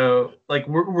 So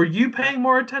were you paying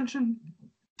more attention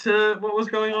to what was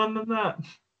going on than that?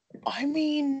 I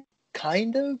mean,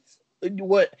 kind of.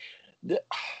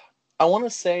 I want to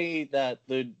say that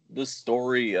the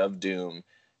story of Doom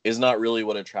is not really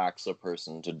what attracts a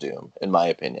person to Doom, in my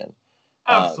opinion.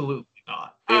 Absolutely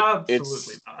not.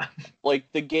 Absolutely not.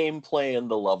 The gameplay and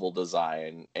the level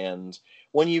design, and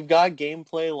when you've got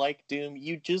gameplay like Doom,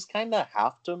 you just kind of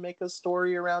have to make a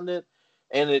story around it,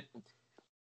 and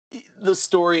the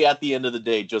story at the end of the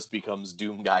day just becomes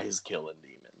Doom guys killing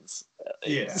demons.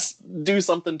 Yeah. Do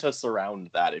something to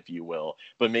surround that, if you will,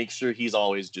 but make sure he's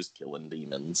always just killing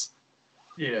demons.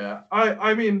 Yeah,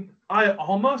 I mean, I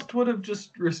almost would have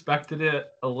just respected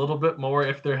it a little bit more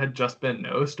if there had just been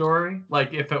no story.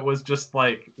 If it was just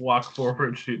walk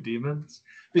forward, shoot demons,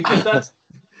 because that's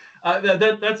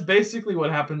that's basically what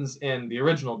happens in the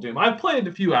original Doom. I've played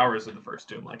a few hours of the first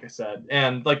Doom, like I said,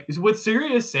 and with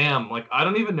Serious Sam, I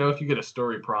don't even know if you get a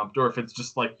story prompt or if it's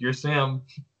just you're Sam,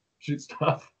 shoot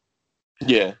stuff.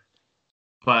 Yeah,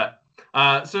 but.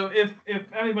 So if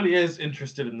anybody is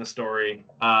interested in the story,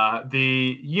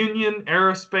 the Union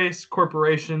Aerospace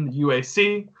Corporation,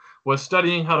 UAC, was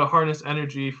studying how to harness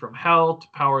energy from hell to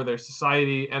power their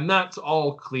society, and that's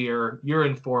all clear. You're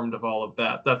informed of all of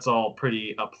that. That's all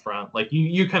pretty upfront. Like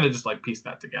you kind of just like piece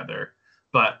that together.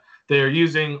 But they're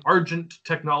using Argent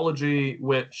technology,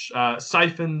 which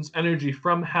siphons energy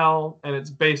from hell, and it's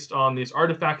based on these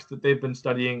artifacts that they've been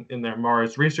studying in their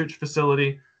Mars research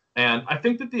facility. And I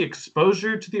think that the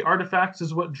exposure to the artifacts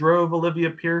is what drove Olivia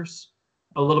Pierce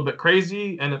a little bit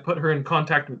crazy, and it put her in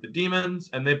contact with the demons,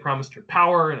 and they promised her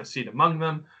power and a seat among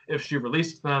them if she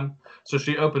released them. So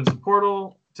she opens a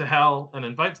portal to hell and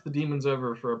invites the demons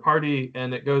over for a party,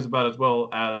 and it goes about as well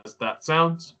as that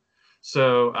sounds.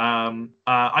 So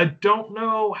I don't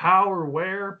know how or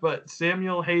where, but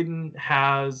Samuel Hayden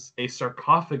has a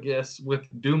sarcophagus with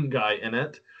Doom Guy in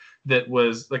it that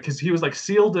was like, because he was like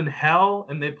sealed in hell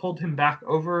and they pulled him back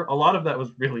over. A lot of that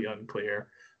was really unclear.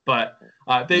 But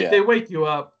they wake you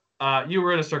up. You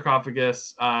were in a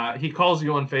sarcophagus. He calls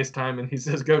you on FaceTime and he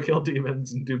says, "Go kill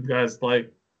demons." And Doom Guy's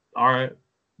like, "All right."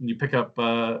 And you pick up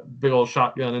a big old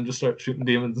shotgun and just start shooting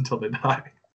demons until they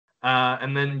die.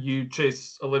 And then you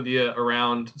chase Olivia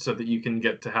around so that you can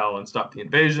get to hell and stop the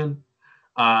invasion.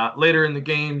 Later in the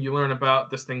game, you learn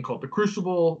about this thing called the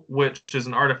Crucible, which is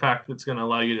an artifact that's going to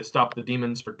allow you to stop the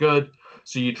demons for good.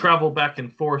 So you travel back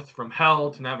and forth from hell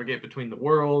to navigate between the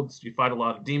worlds. You fight a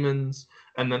lot of demons.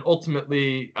 And then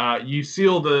ultimately, you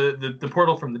seal the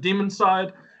portal from the demon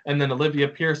side. And then Olivia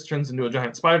Pierce turns into a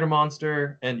giant spider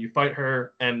monster, and you fight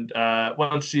her. And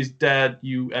once she's dead,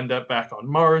 you end up back on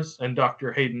Mars, and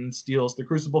Dr. Hayden steals the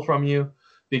Crucible from you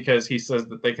because he says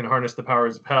that they can harness the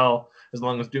powers of hell as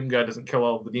long as Doom Guy doesn't kill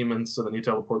all of the demons, so then he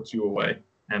teleports you away.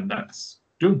 And that's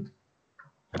Doom.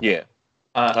 Yeah.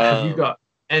 Have you got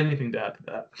anything to add to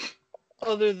that?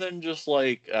 Other than just,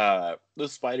 like, the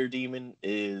spider demon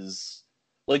is...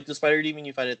 Like, the spider demon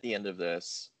you fight at the end of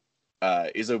this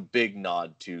is a big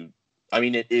nod to... I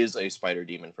mean, it is a spider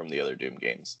demon from the other Doom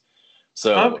games.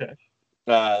 So... Okay.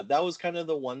 That was kind of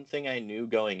the one thing I knew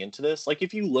going into this. Like,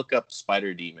 if you look up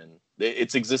Spider Demon,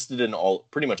 it's existed in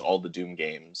pretty much all the Doom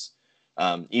games,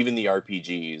 even the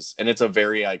RPGs, and it's a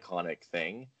very iconic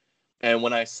thing. And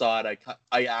when I saw it,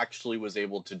 I actually was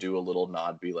able to do a little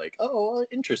nod, be like, "Oh,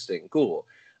 interesting, cool.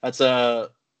 That's a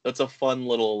fun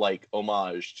little like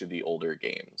homage to the older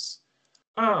games."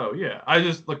 Oh yeah, I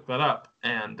just looked that up,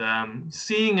 and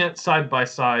seeing it side by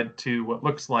side to what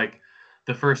looks like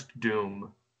the first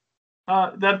Doom.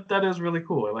 That is really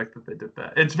cool. I like that they did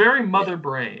that. It's very Mother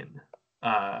Brain.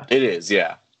 It is,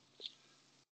 yeah.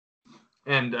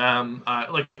 And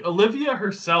like Olivia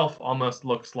herself almost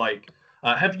looks like.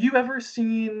 Have you ever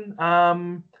seen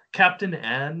Captain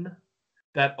N,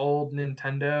 that old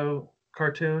Nintendo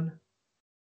cartoon?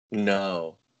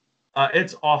 No.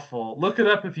 It's awful. Look it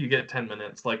up if you get 10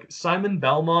 minutes. Like Simon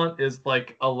Belmont is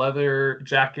like a leather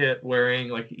jacket wearing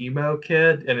like emo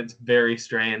kid, and it's very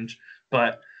strange.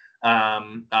 But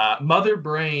Mother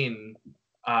Brain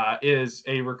is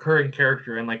a recurring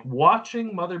character, and like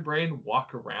watching Mother Brain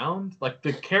walk around, like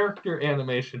the character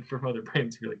animation for Mother Brain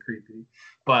is really creepy.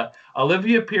 But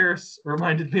Olivia Pierce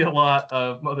reminded me a lot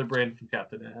of Mother Brain from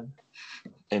Captain N.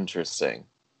 Interesting.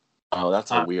 Oh,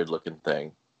 that's a weird looking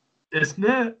thing, isn't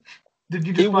it? Did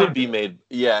you? Just it would be made.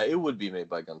 Yeah, it would be made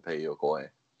by Gunpei Yokoi.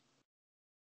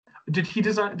 Did he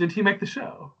design? Did he make the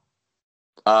show?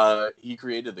 He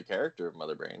created the character of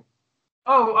Mother Brain.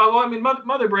 Oh, well, I mean,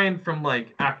 Mother Brain from,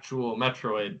 like, actual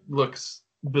Metroid looks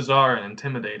bizarre and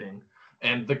intimidating.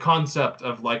 And the concept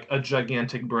of, like, a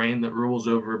gigantic brain that rules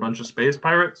over a bunch of space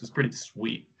pirates is pretty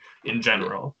sweet in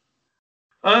general.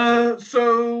 I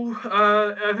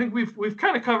think we've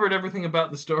kind of covered everything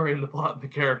about the story and the plot and the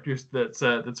characters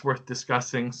that's worth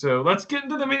discussing. So let's get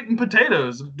into the meat and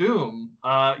potatoes of Doom.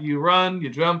 You run, you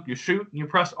jump, you shoot, and you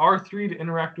press R3 to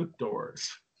interact with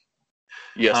doors.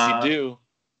 Yes, you do.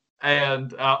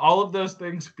 And all of those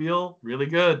things feel really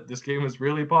good. This game is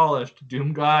really polished.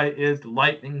 Doom Guy is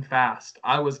lightning fast.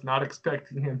 I was not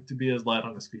expecting him to be as light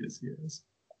on his feet as he is.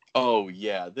 Oh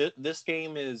yeah, this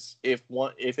game is if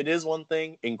it is one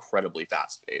thing, incredibly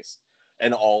fast paced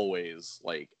and always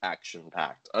like action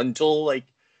packed until like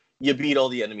you beat all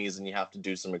the enemies and you have to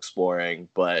do some exploring.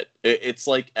 But it's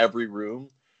like every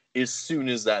room, as soon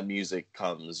as that music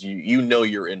comes, you know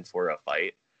you're in for a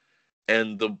fight.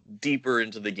 And the deeper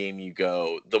into the game you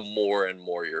go, the more and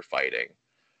more you're fighting.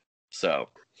 So,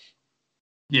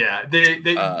 yeah,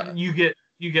 you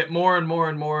get more and more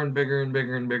and more and bigger and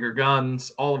bigger and bigger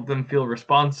guns. All of them feel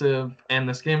responsive, and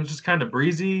this game is just kind of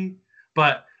breezy.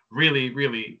 But really,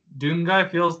 really, Doom Guy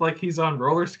feels like he's on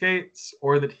roller skates,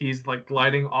 or that he's like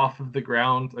gliding off of the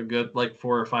ground a good like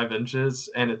 4 or 5 inches,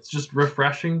 and it's just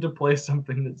refreshing to play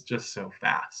something that's just so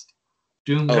fast.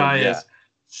 Doom Guy is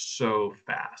so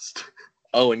fast.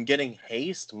 Oh, and getting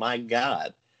haste, my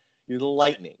God. You're the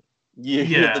lightning.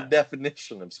 You're the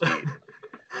definition of speed.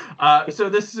 So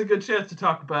this is a good chance to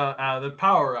talk about the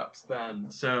power-ups then.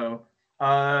 So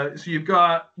you've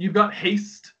got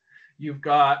haste, you've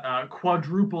got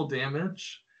quadruple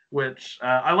damage, which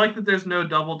I like that there's no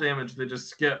double damage. They just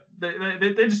skip.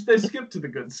 They skip to the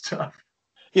good stuff.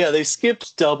 Yeah, they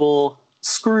skipped double.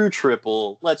 Screw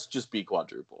triple. Let's just be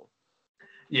quadruple.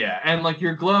 Yeah, and like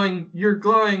you're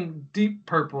glowing deep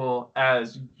purple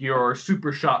as your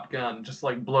super shotgun just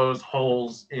like blows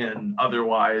holes in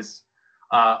otherwise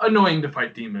annoying to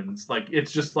fight demons. Like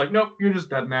it's just like, nope, you're just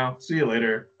dead now. See you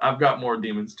later. I've got more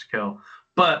demons to kill.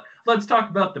 But let's talk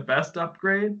about the best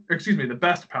the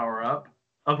best power up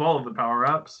of all of the power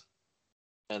ups.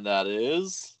 And that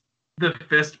is the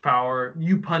fist power.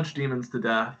 You punch demons to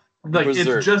death. Like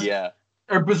Berserk, it's just yeah.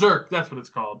 Or Berserk, that's what it's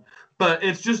called. But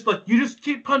it's just like you just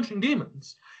keep punching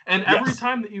demons. And every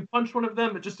time that you punch one of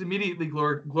them, it just immediately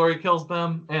glory kills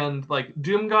them. And like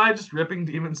Doom Guy just ripping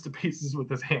demons to pieces with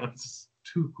his hands is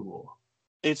too cool.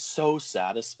 It's so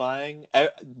satisfying.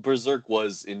 Berserk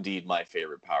was indeed my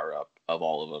favorite power up of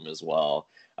all of them as well.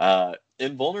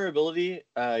 Invulnerability,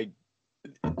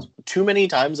 too many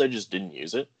times I just didn't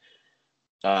use it.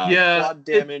 Quad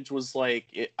damage was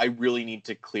like, I really need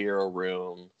to clear a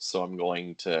room, so I'm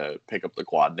going to pick up the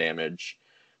quad damage.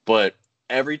 But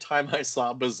every time I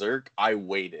saw Berserk, I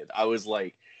waited. I was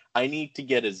like, I need to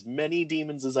get as many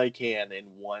demons as I can in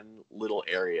one little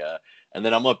area, and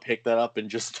then I'm going to pick that up and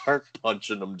just start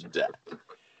punching them to death.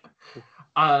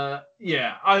 One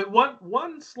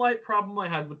slight problem I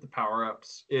had with the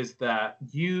power-ups is that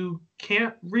you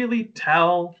can't really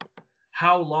tell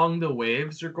how long the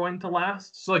waves are going to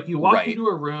last. So like you walk into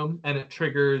a room and it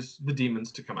triggers the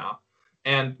demons to come out.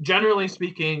 And generally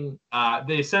speaking,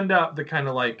 they send out the kind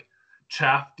of like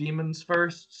chaff demons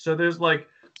first. So there's like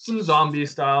some zombie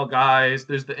style guys.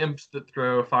 There's the imps that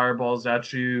throw fireballs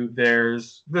at you.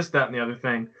 There's this, that, and the other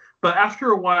thing. But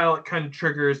after a while, it kind of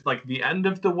triggers like the end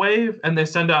of the wave, and they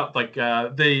send out like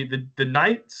the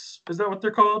knights. Is that what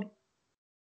they're called?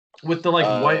 With the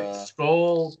like white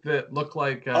skull that look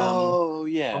like those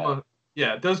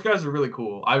guys are really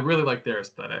cool. I really like their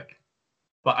aesthetic.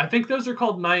 But I think those are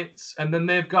called knights, and then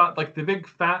they've got like the big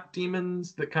fat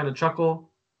demons that kind of chuckle.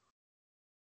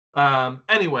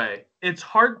 Anyway, it's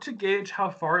hard to gauge how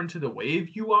far into the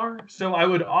wave you are, so I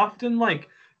would often like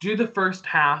do the first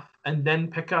half and then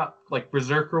pick up like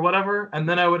Berserk or whatever, and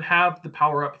then I would have the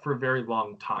power up for a very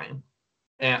long time.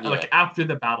 And like after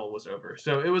the battle was over.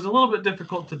 So it was a little bit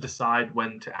difficult to decide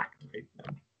when to activate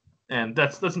them. And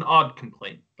that's an odd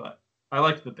complaint, but I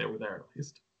liked that they were there at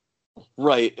least.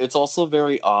 Right. It's also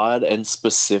very odd and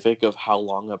specific of how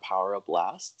long a power-up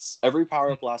lasts. Every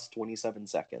power-up lasts 27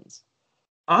 seconds.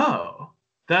 Oh,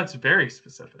 that's very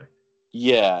specific.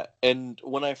 Yeah, and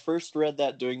when I first read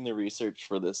that doing the research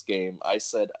for this game, I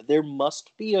said, there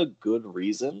must be a good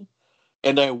reason,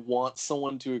 and I want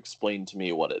someone to explain to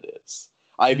me what it is.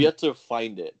 I've yet to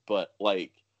find it, but,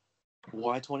 like,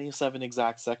 why 27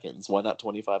 exact seconds? Why not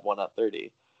 25? Why not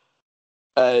 30?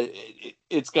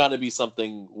 It's got to be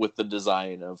something with the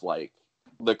design of, like,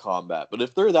 the combat. But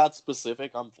if they're that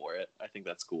specific, I'm for it. I think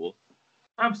that's cool.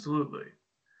 Absolutely.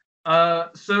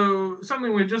 So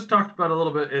something we just talked about a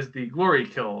little bit is the glory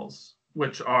kills,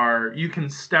 which are you can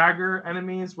stagger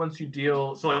enemies once you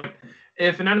deal. So, like,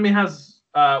 if an enemy has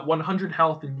 100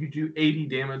 health and you do 80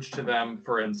 damage to them,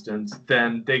 for instance,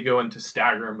 then they go into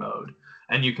stagger mode.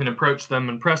 And you can approach them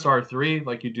and press R3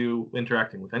 like you do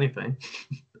interacting with anything.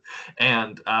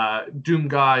 And Doom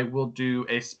Guy will do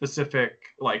a specific,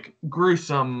 like,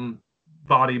 gruesome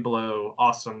body blow,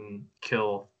 awesome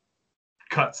kill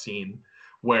cutscene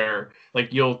where,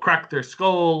 like, you'll crack their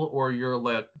skull or you'll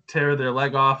like tear their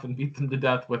leg off and beat them to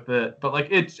death with it. But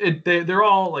like they're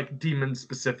all like demon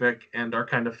specific and are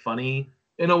kind of funny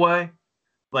in a way.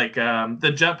 Like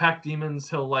the jetpack demons,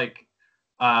 he'll like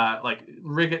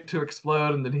rig it to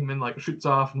explode and the demon like shoots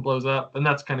off and blows up, and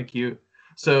that's kind of cute.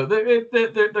 So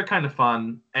they're kind of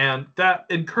fun, and that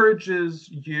encourages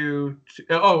you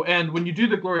to, and when you do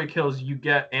the glory kills, you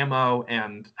get ammo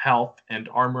and health and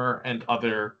armor and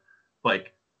other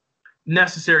like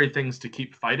necessary things to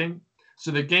keep fighting. So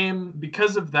the game,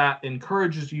 because of that,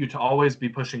 encourages you to always be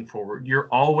pushing forward. You're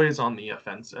always on the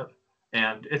offensive.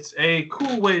 And it's a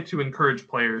cool way to encourage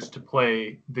players to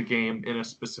play the game in a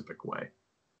specific way.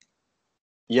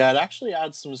 Yeah, it actually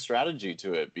adds some strategy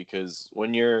to it, because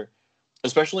when you're,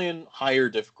 especially in higher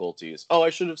difficulties. Oh, I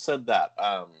should have said that.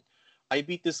 I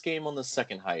beat this game on the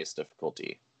second highest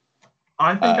difficulty.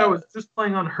 I think I was just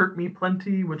playing on Hurt Me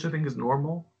Plenty, which I think is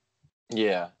normal.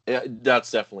 Yeah,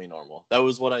 that's definitely normal. That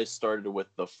was what I started with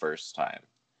the first time.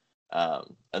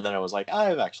 And then I was like,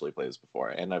 I've actually played this before,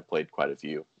 and I've played quite a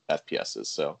few FPSs,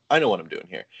 so I know what I'm doing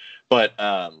here. But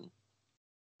I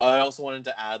also wanted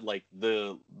to add, like,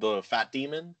 the fat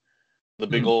demon, the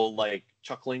big old, like,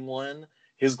 chuckling one.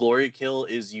 His glory kill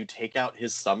is you take out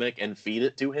his stomach and feed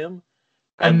it to him,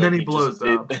 and then he blows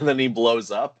up. And then he blows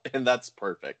up, and that's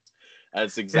perfect.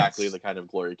 That's exactly the kind of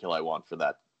glory kill I want for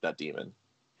that demon.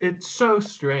 It's so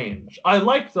strange. I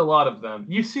liked a lot of them.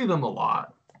 You see them a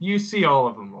lot. You see all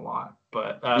of them a lot,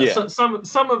 but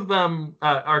some of them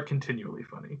are continually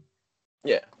funny.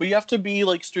 Yeah, but you have to be,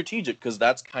 like, strategic, because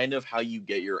that's kind of how you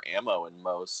get your ammo in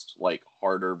most, like,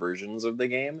 harder versions of the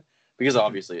game, because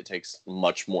obviously it takes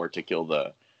much more to kill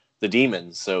the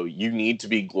demons, so you need to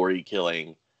be glory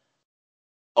killing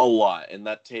a lot, and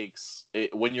that takes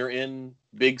when you're in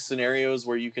big scenarios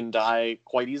where you can die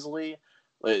quite easily.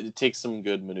 It takes some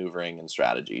good maneuvering and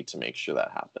strategy to make sure that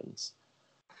happens.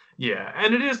 Yeah,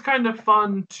 and it is kind of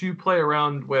fun to play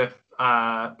around with,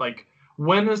 like,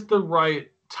 when is the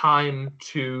right time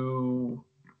to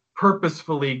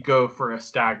purposefully go for a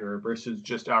stagger versus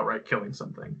just outright killing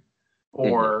something.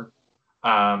 Or,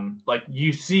 like,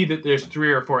 you see that there's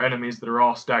 3 or 4 enemies that are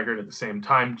all staggered at the same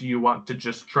time. Do you want to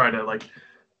just try to, like,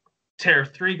 tear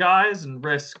 3 guys and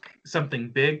risk something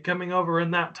big coming over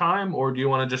in that time, or do you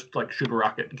want to just, like, shoot a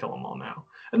rocket and kill them all now?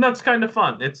 And that's kind of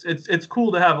fun. It's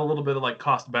cool to have a little bit of, like,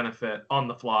 cost benefit on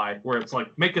the fly, where it's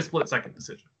like, make a split second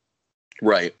decision.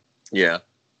 Right. Yeah.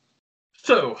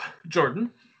 So,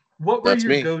 Jordan, what were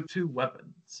your go-to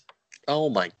weapons? Oh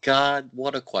my God,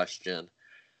 what a question.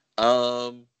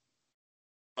 Okay.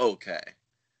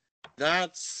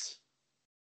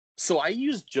 So I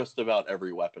use just about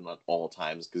every weapon at all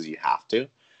times because you have to.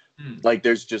 Like,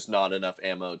 there's just not enough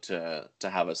ammo to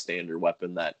have a standard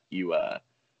weapon that you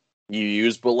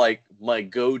use. But, like, my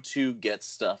go-to get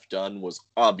stuff done was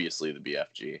obviously the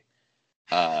BFG.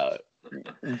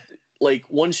 Like,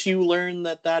 once you learn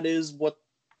that is what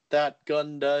that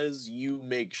gun does, you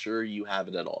make sure you have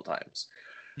it at all times.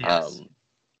 Yes.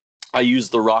 I use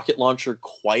the rocket launcher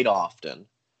quite often,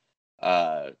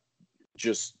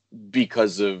 just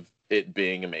because of it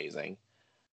being amazing.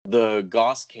 The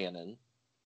Gauss cannon,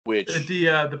 which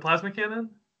the plasma cannon.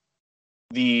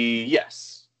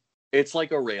 Yes, it's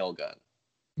like a rail gun.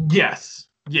 Yes.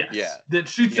 Yeah. That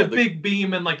shoots a big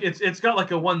beam, and, like, it's got, like,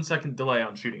 a 1-second delay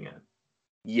on shooting it.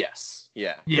 Yes.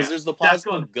 Yeah. Because there's the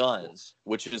plasma guns,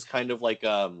 which is kind of like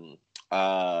an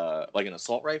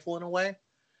assault rifle in a way,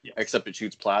 except it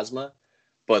shoots plasma.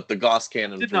 But the Gauss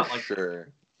cannon sure.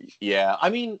 Yeah.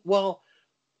 I mean, well,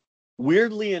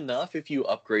 weirdly enough, if you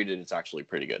upgrade it, it's actually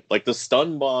pretty good. Like, the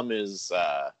stun bomb is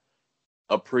a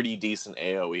pretty decent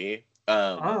AoE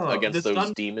against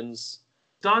those demons.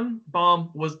 Stun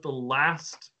bomb was the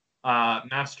last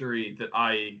mastery that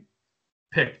I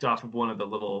picked off of one of the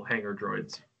little hangar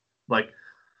droids. Like,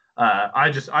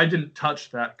 I didn't touch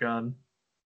that gun.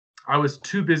 I was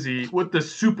too busy with the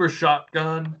super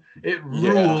shotgun. It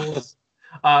rules.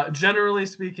 Generally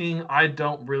speaking, I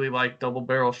don't really like double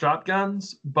barrel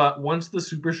shotguns, but once the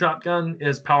super shotgun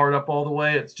is powered up all the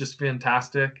way, it's just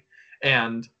fantastic.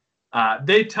 And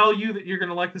they tell you that you're going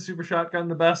to like the super shotgun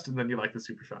the best, and then you like the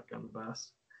super shotgun the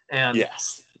best. And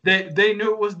yes, they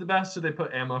knew it was the best, so they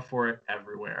put ammo for it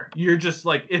everywhere. You're just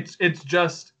like, it's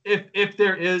just, if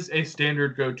there is a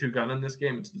standard go-to gun in this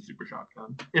game, it's the super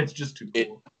shotgun. It's just too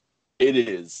cool. It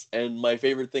is. And my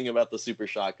favorite thing about the super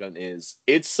shotgun is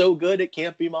it's so good it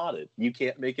can't be modded. You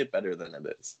can't make it better than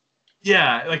it is.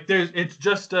 Yeah, like,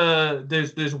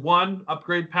 there's one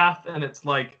upgrade path, and it's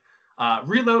like,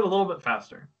 reload a little bit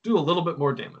faster, do a little bit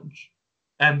more damage.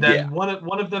 And then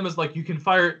one of them is like, you can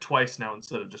fire it twice now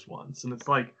instead of just once. And it's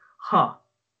like,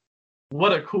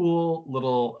 what a cool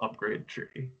little upgrade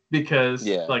tree. Because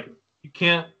like, you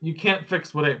can't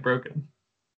fix what ain't broken.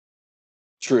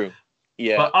 True.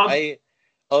 Yeah.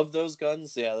 Of those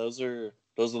guns, those are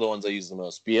the ones I use the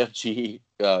most. BFG,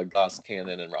 Gauss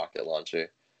cannon, and rocket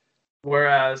launcher.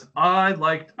 Whereas I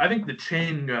think the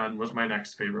chain gun was my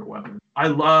next favorite weapon. I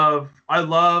love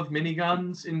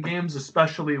miniguns in games,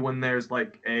 especially when there's,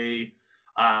 like, a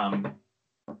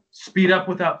speed up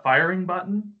without firing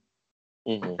button.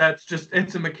 That's just,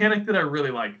 it's a mechanic that I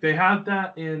really like. They had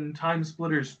that in Time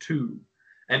Splitters 2.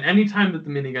 And anytime that the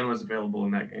minigun was available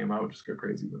in that game, I would just go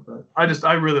crazy with it.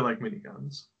 I really like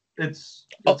miniguns. I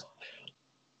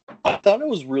thought it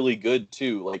was really good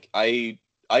too. Like, I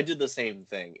did the same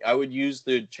thing. I would use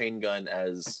the chain gun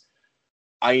as,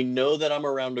 I know that I'm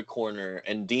around a corner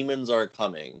and demons are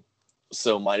coming,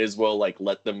 so might as well, like,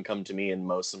 let them come to me and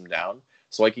mow them down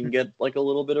so I can get, like, a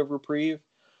little bit of reprieve.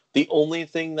 The only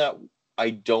thing that I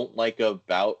don't like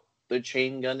about the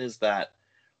chain gun is that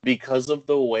because of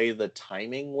the way the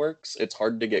timing works, it's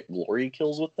hard to get glory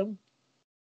kills with them.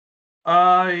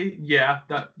 I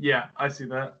see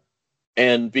that.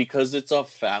 And because it's a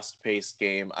fast-paced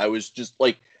game, I was just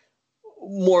like,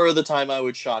 more of the time I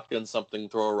would shotgun something,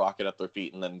 throw a rocket at their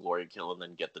feet, and then glory kill, and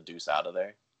then get the deuce out of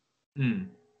there.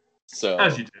 So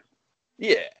as you do.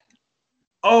 Yeah.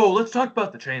 Oh, let's talk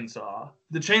about the chainsaw.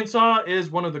 The chainsaw is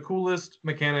one of the coolest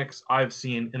mechanics I've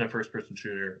seen in a first-person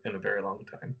shooter in a very long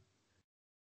time.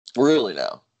 Really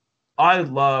now? I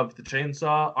love the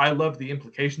chainsaw. I love the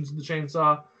implications of the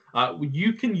chainsaw.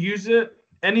 You can use it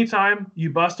anytime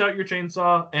you bust out your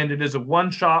chainsaw, and it is a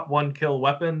one-shot, one-kill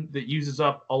weapon that uses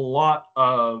up a lot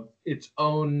of its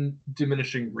own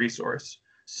diminishing resource.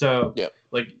 So,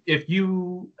 like, if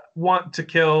you want to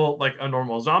kill, like, a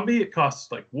normal zombie, it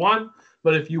costs, like, 1.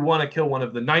 But if you want to kill one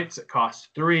of the knights, it costs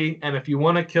 3. And if you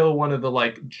want to kill one of the,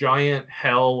 like, giant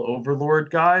hell overlord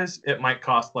guys, it might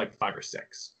cost, like, 5 or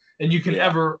 6. And you can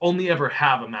only ever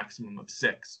have a maximum of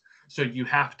 6. So you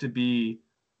have to be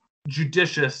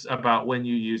judicious about when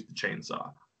you use the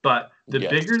chainsaw. But the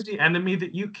bigger the enemy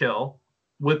that you kill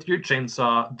with your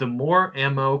chainsaw, the more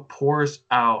ammo pours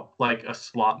out like a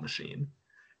slot machine.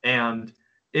 And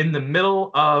in the middle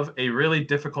of a really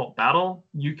difficult battle,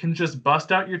 you can just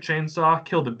bust out your chainsaw,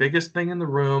 kill the biggest thing in the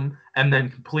room, and then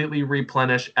completely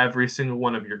replenish every single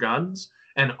one of your guns.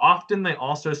 And often they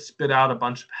also spit out a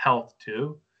bunch of health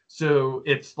too. So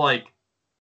it's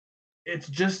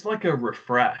just like a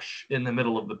refresh in the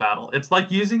middle of the battle. It's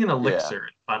like using an elixir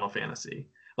in Final Fantasy.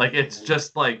 Like, it's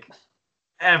just like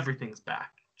everything's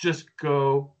back. Just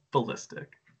go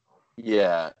ballistic.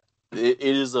 Yeah, it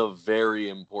is a very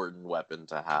important weapon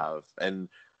to have, and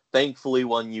thankfully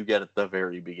one you get at the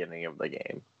very beginning of the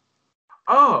game.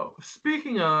 Oh,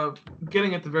 speaking of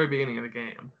getting at the very beginning of the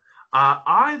game,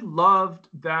 I loved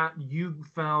that you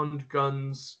found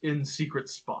guns in secret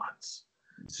spots.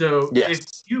 So if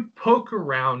you poke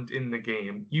around in the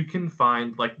game, you can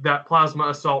find like that plasma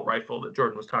assault rifle that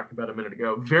Jordan was talking about a minute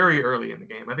ago, very early in the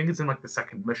game. I think it's in like the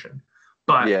second mission.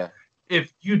 But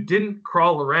if you didn't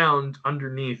crawl around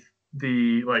underneath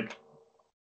the like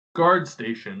guard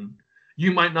station,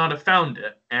 you might not have found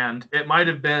it. And it might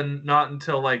have been not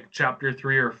until like chapter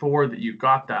 3 or 4 that you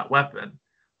got that weapon.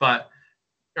 But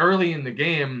early in the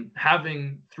game,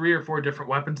 having 3 or 4 different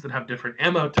weapons that have different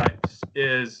ammo types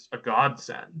is a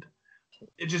godsend.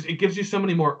 It gives you so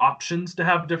many more options to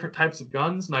have different types of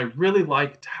guns, and I really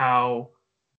liked how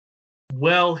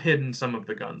well hidden some of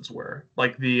the guns were.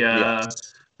 Like the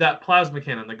that plasma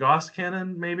cannon, the Gauss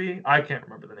cannon, maybe? I can't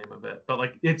remember the name of it, but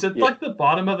like it's at like the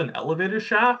bottom of an elevator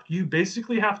shaft. You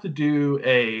basically have to do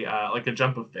a like a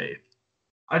jump of faith.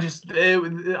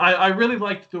 I really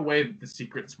liked the way that the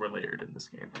secrets were layered in this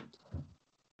game.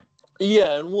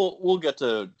 Yeah, and we'll get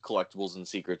to collectibles and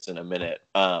secrets in a minute.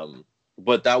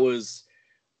 But that was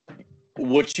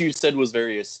what you said was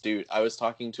very astute. I was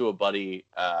talking to a buddy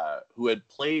who had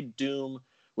played Doom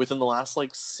within the last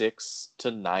like 6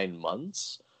 to 9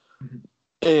 months,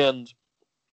 and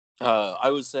I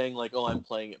was saying like, "Oh, I'm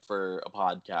playing it for a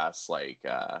podcast. Like,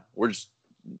 we're just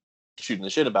shooting the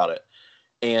shit about it,"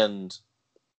 and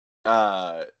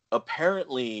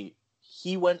apparently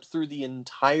he went through the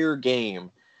entire game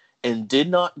and did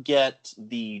not get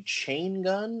the chain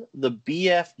gun, the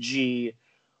BFG,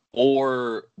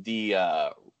 or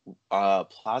the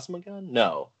plasma gun.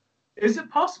 No, is it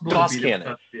possible Gauss to beat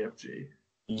cannon? BFG?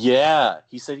 Yeah,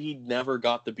 he said he never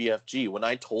got the BFG. When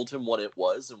I told him what it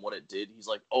was and what it did, he's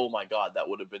like, "Oh my god, that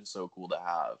would have been so cool to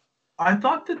have." I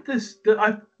thought that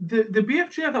the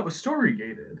BFG I thought was story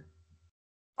gated.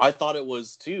 I thought it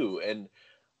was too, and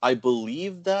I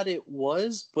believe that it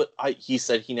was, but he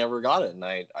said he never got it, and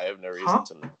I have no reason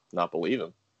to not believe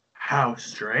him. How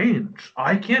strange.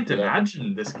 I can't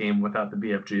imagine this game without the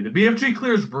BFG. The BFG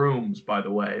clears rooms, by the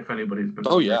way, if anybody's been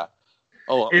wondering.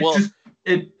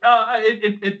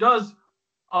 It does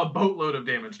a boatload of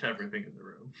damage to everything in the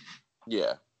room.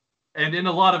 Yeah. And in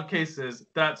a lot of cases,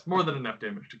 that's more than enough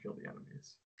damage to kill the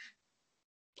enemies.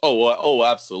 Oh,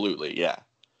 absolutely, yeah.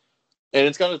 And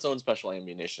it's got its own special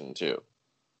ammunition, too.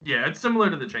 Yeah, it's similar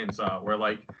to the chainsaw, where,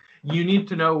 like, you need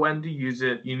to know when to use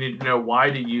it, you need to know why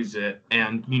to use it,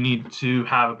 and you need to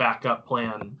have a backup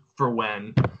plan for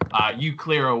when you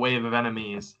clear a wave of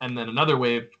enemies, and then another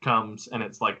wave comes, and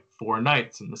it's, like, 4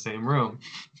 knights in the same room.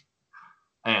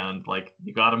 And, like,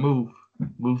 you gotta move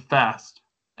fast,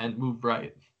 and move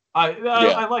right.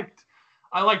 I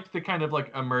liked the kind of,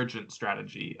 like, emergent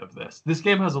strategy of this. This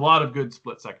game has a lot of good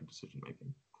split-second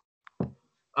decision-making.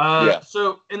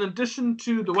 So in addition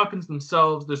to the weapons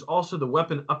themselves, there's also the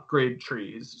weapon upgrade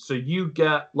trees. So you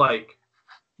get like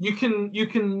you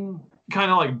can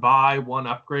kind of like buy one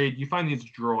upgrade. You find these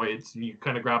droids and you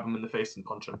kind of grab them in the face and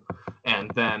punch them,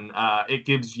 and then it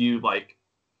gives you like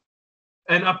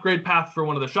an upgrade path for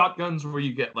one of the shotguns where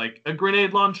you get like a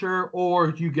grenade launcher or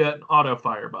you get an auto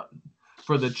fire button.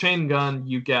 For the chain gun,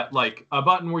 you get like a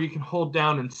button where you can hold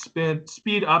down and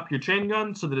speed up your chain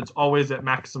gun so that it's always at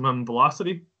maximum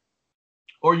velocity.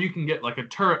 Or you can get like a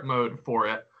turret mode for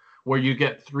it where you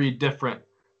get 3 different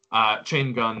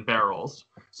chain gun barrels.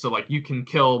 So like you can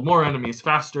kill more enemies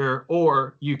faster,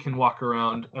 or you can walk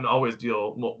around and always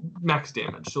deal max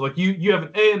damage. So like you have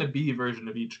an A and a B version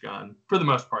of each gun for the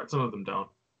most part. Some of them don't.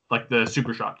 Like the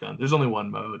super shotgun, there's only one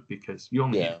mode because you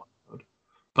only need one mode.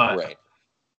 But right.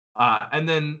 And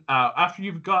then after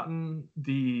you've gotten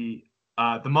the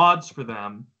mods for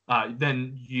them,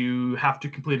 then you have to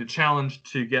complete a challenge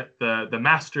to get the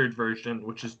mastered version,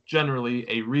 which is generally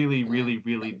a really, really,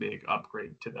 really big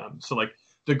upgrade to them. So like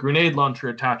the grenade launcher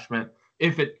attachment,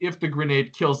 if the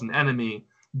grenade kills an enemy,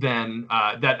 then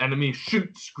that enemy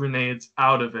shoots grenades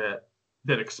out of it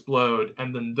that explode,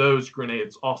 and then those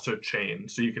grenades also chain.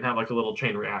 So you can have like a little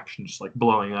chain reaction, just like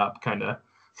blowing up kind of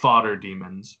fodder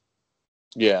demons.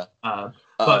 Yeah.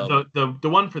 But the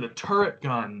one for the turret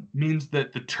gun means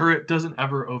that the turret doesn't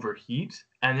ever overheat,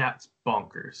 and that's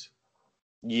bonkers.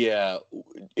 Yeah,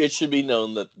 it should be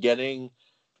known that the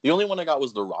only one I got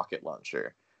was the rocket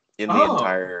launcher in the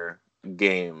entire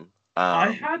game.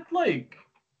 I had like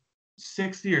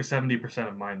 60 or 70%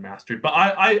 of mine mastered, but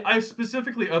I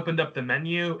specifically opened up the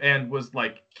menu and was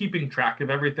like keeping track of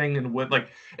everything, and would like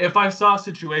if I saw a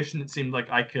situation that seemed like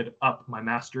I could up my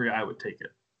mastery, I would take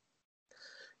it.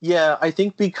 Yeah, I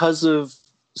think because of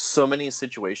so many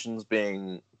situations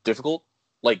being difficult,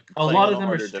 like a lot of them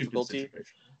are difficulty.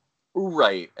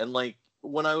 Right. And like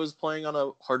when I was playing on a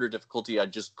harder difficulty, I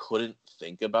just couldn't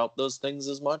think about those things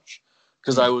as much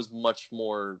because I was much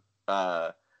more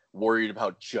worried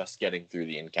about just getting through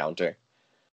the encounter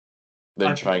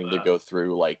than trying to go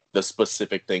through like the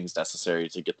specific things necessary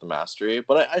to get the mastery.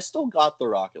 But I still got the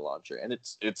rocket launcher, and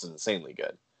it's insanely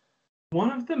good. One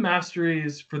of the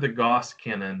masteries for the Gauss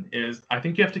cannon is I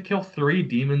think you have to kill 3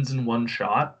 demons in one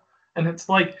shot. And it's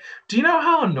like, do you know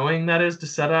how annoying that is to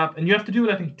set up? And you have to do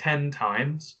it, I think, 10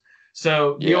 times.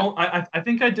 So I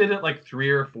think I did it like 3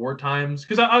 or 4 times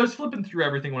because I was flipping through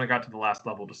everything when I got to the last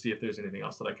level to see if there's anything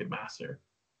else that I could master.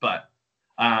 But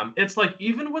it's like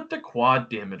even with the quad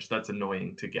damage, that's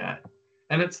annoying to get.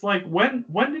 And it's like, when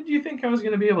did you think I was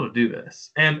going to be able to do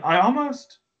this? And I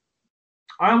almost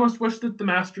wish that the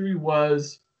mastery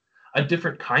was a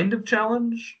different kind of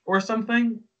challenge or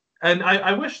something. And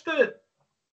I wish that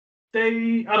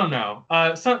I don't know.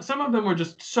 Some of them were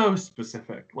just so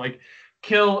specific, like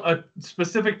kill a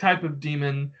specific type of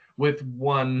demon with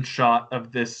 1 shot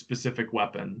of this specific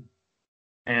weapon.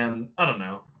 And I don't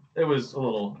know. It was a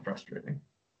little frustrating.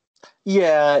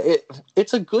 Yeah,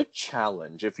 it's a good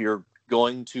challenge if you're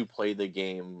going to play the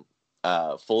game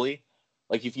fully.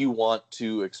 Like, if you want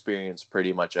to experience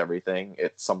pretty much everything,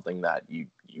 it's something that you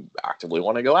actively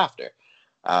want to go after.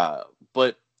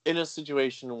 But in a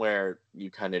situation where you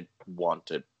kind of want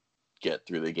to get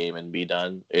through the game and be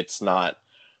done, it's not...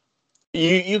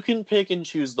 You can pick and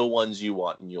choose the ones you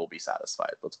want, and you'll be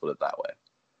satisfied. Let's put it that way.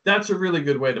 That's a really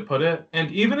good way to put it.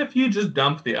 And even if you just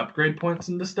dump the upgrade points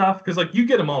into stuff, because, like, you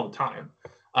get them all the time.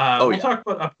 We'll talk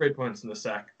about upgrade points in a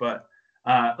sec, but...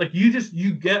 like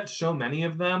you get so many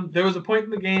of them. There was a point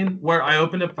in the game where I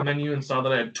opened up the menu and saw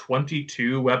that I had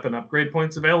 22 weapon upgrade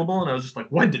points available, and I was just like,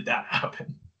 when did that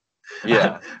happen?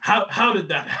 Yeah. How did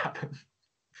that happen?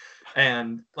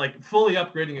 And like fully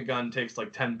upgrading a gun takes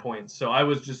like 10 points. So I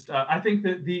was just I think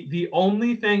that the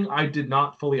only thing I did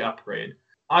not fully upgrade,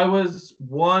 I was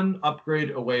 1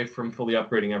 upgrade away from fully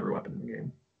upgrading every weapon in the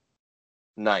game.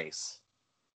 Nice.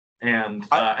 And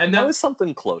that was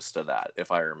something close to that,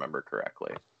 if I remember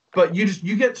correctly. But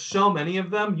you get so many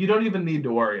of them, you don't even need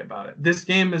to worry about it. This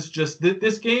game is just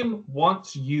this game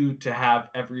wants you to have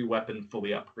every weapon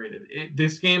fully upgraded.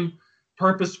 This game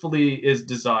purposefully is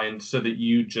designed so that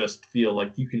you just feel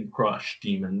like you can crush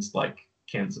demons like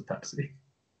cans of Pepsi.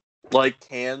 Like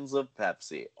cans of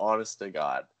Pepsi, honest to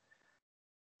God.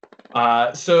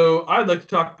 So I'd like to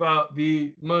talk about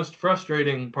the most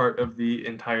frustrating part of the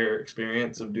entire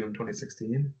experience of Doom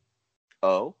 2016.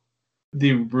 Oh?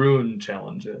 The rune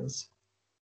challenges.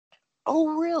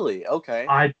 Oh, really? Okay.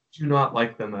 I do not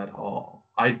like them at all.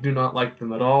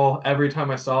 Every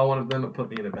time I saw one of them, it put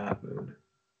me in a bad mood.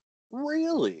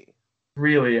 Really?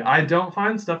 Really. I don't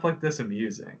find stuff like this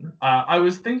amusing. I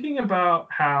was thinking about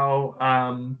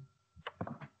how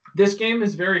this game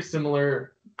is very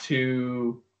similar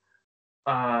to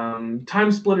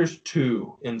Time Splitters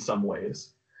 2 in some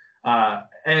ways.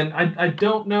 And I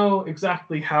don't know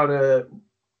exactly how to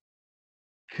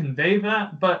convey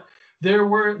that, but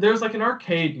there's like an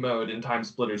arcade mode in Time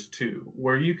Splitters 2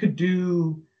 where you could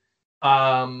do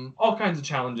all kinds of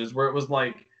challenges where it was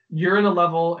like you're in a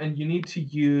level and you need to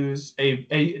use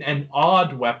an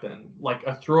odd weapon, like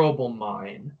a throwable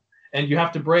mine, and you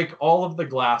have to break all of the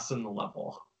glass in the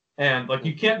level. And like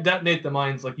you can't detonate the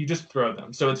mines, like you just throw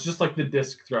them. So it's just like the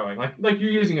disc throwing, like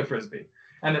you're using a frisbee.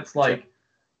 And it's like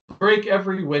break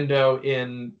every window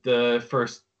in the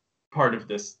first part of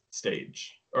this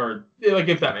stage, or like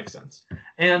if that makes sense.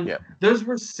 And those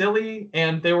were silly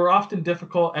and they were often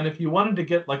difficult, and if you wanted to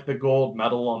get like the gold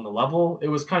medal on the level, it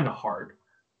was kind of hard.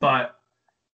 But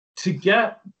to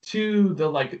get to the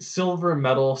like silver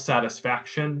medal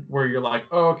satisfaction where you're like,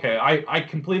 oh, okay, I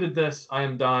completed this, I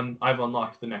am done, I've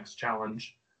unlocked the next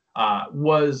challenge,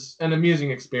 was an amusing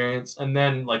experience. And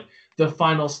then like the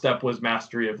final step was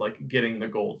mastery of like getting the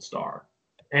gold star.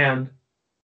 And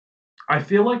I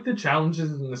feel like the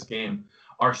challenges in this game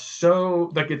are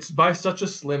so like it's by such a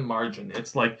slim margin.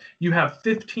 It's like you have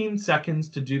 15 seconds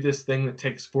to do this thing that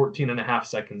takes 14 and a half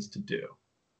seconds to do.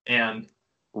 And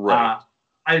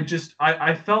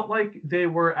I felt like they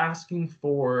were asking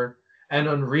for an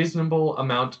unreasonable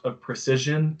amount of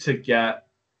precision to get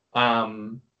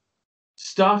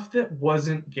stuff that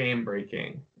wasn't game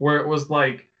breaking, where it was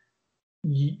like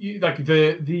like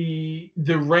the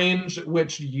range at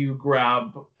which you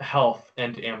grab health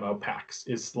and ammo packs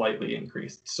is slightly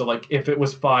increased. So like if it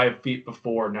was 5 feet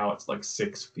before, now it's like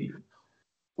 6 feet.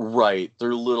 Right,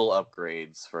 they're little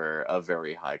upgrades for a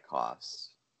very high cost.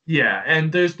 Yeah,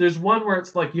 and there's one where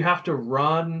it's like you have to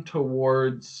run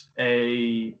towards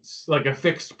a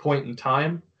fixed point in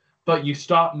time, but you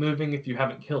stop moving if you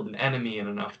haven't killed an enemy in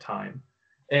enough time.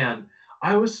 And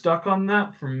I was stuck on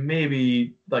that for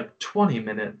maybe like 20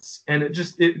 minutes, and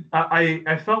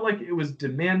I felt like it was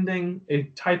demanding a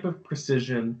type of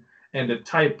precision and a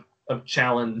type of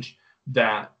challenge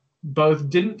that both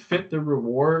didn't fit the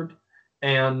reward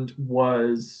and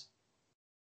was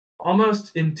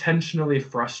almost intentionally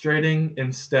frustrating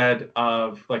instead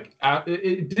of like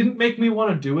it didn't make me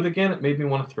want to do it again. It made me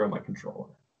want to throw my controller.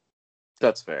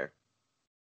 That's fair.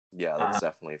 Yeah, that's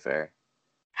definitely fair.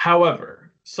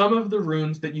 However, some of the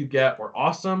runes that you get were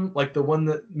awesome, like the one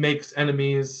that makes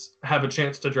enemies have a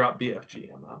chance to drop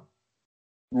BFG ammo.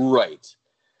 Right.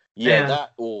 Yeah,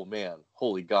 oh man,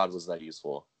 holy God, was that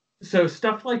useful. So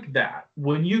stuff like that,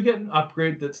 when you get an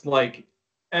upgrade that's like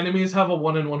enemies have a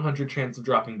 1 in 100 chance of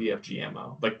dropping BFG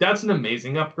ammo, like that's an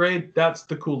amazing upgrade. That's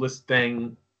the coolest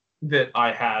thing that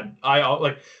I had.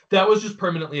 That was just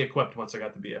permanently equipped once I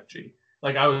got the BFG.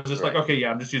 Like I was just like, okay, yeah,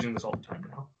 I'm just using this all the time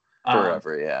now.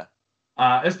 Forever, yeah.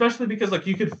 Especially because like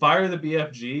you could fire the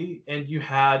BFG and you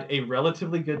had a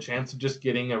relatively good chance of just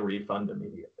getting a refund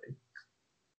immediately.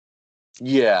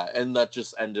 Yeah, and that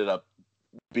just ended up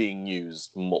being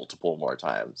used multiple more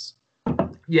times.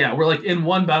 Yeah, we're like in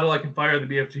one battle I can fire the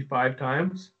BFG 5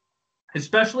 times,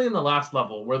 especially in the last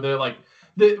level where they're like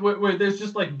where there's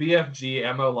just like BFG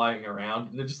ammo lying around,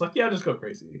 and they're just like, yeah, just go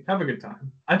crazy, have a good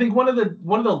time. I think one of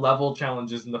the level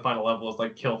challenges in the final level is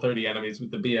like kill 30 enemies with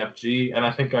the BFG, and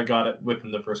I think I got it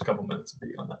within the first couple minutes of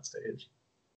being on that stage.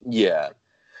 Yeah,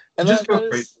 and just go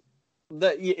crazy.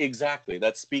 Exactly.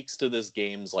 That speaks to this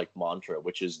game's like mantra,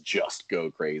 which is just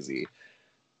go crazy.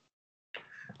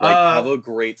 Like have a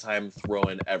great time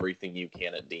throwing everything you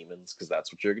can at demons, because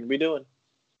that's what you're going to be doing.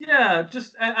 Yeah,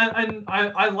 just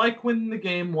I like when the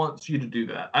game wants you to do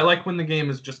that. I like when the game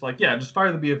is just like, yeah, just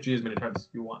fire the BFG as many times as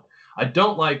you want. I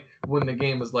don't like when the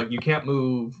game is like, you can't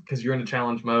move because you're in a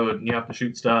challenge mode and you have to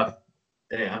shoot stuff,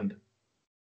 and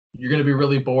you're going to be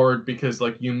really bored because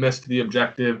like you missed the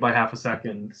objective by half a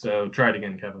second. So try it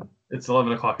again, Kevin. It's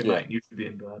 11 o'clock at night. You should be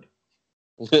in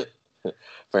bed.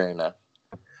 Fair enough.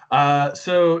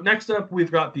 So next up,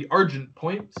 we've got the Argent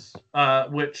points,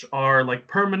 which are like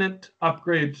permanent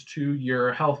upgrades to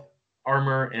your health,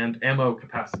 armor, and ammo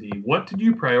capacity. What did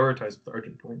you prioritize with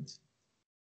Argent points?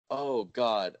 Oh,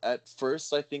 God. At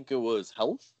first, I think it was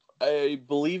health. I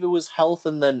believe it was health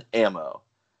and then ammo.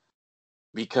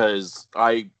 Because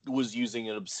I was using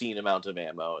an obscene amount of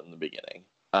ammo in the beginning.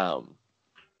 And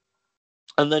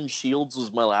then shields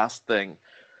was my last thing.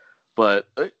 But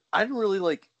I didn't really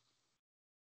like...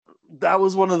 That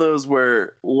was one of those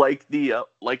where, like the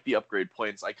upgrade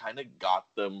points, I kind of got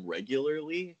them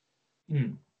regularly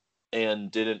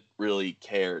and didn't really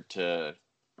care to...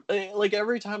 Like,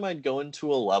 every time I'd go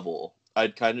into a level,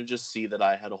 I'd kind of just see that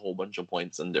I had a whole bunch of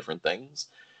points in different things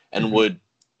and would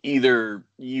either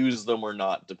use them or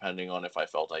not, depending on if I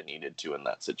felt I needed to in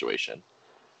that situation.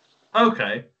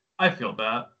 Okay, I feel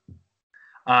that.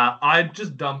 I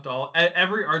just dumped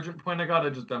every Argent point I got. I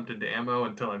just dumped into ammo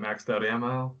until I maxed out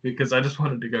ammo because I just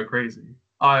wanted to go crazy.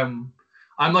 I'm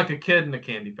like a kid in a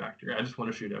candy factory. I just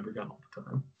want to shoot every gun all the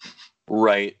time.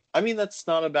 Right. I mean, that's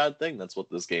not a bad thing. That's what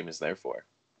this game is there for.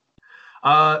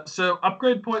 So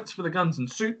upgrade points for the guns and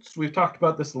suits. We've talked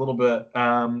about this a little bit.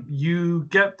 You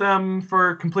get them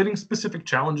for completing specific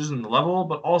challenges in the level,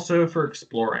 but also for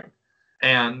exploring.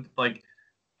 And like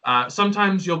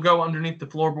sometimes you'll go underneath the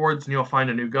floorboards and you'll find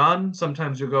a new gun.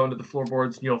 Sometimes you'll go into the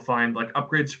floorboards and you'll find like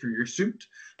upgrades for your suit.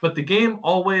 But the game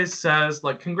always says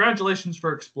like, congratulations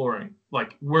for exploring.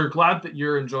 Like, we're glad that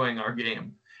you're enjoying our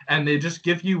game. And they just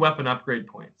give you weapon upgrade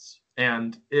points.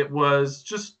 And it was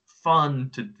just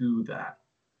fun to do that.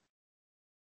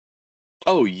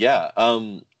 Oh yeah.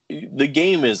 The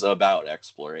game is about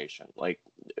exploration. Like,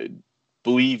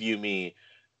 believe you me,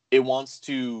 it wants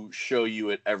to show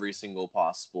you at every single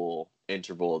possible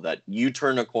interval that you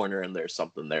turn a corner and there's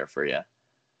something there for you.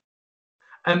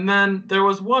 And then there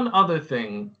was one other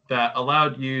thing that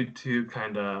allowed you to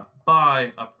kind of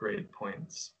buy upgrade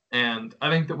points. And I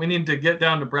think that we need to get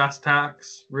down to brass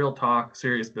tacks, real talk,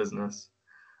 serious business.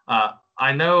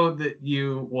 I know that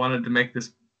you wanted to make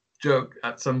this joke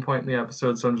at some point in the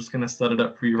episode, so I'm just going to set it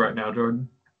up for you right now, Jordan.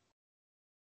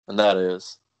 And that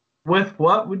is? With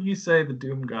what would you say the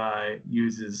Doom guy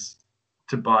uses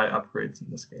to buy upgrades in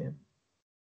this game?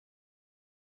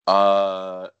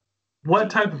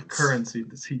 What type of currency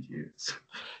does he use?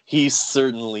 He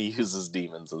certainly uses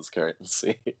demons as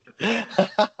currency.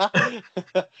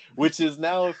 Which is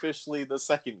now officially the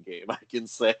second game I can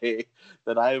say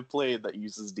that I have played that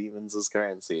uses demons as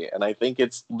currency. And I think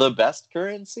it's the best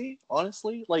currency,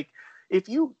 honestly. Like, if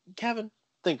you, Kevin,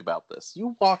 think about this.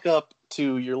 You walk up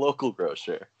to your local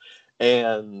grocer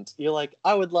and you're like,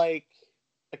 I would like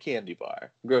a candy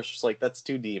bar. Grocer's like, that's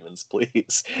 2 demons,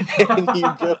 please. And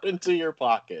you go into your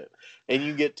pocket and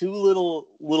you get 2 little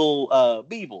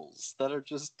beebles that are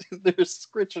just, they're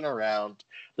scritching around.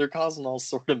 They're causing all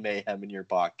sort of mayhem in your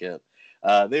pocket.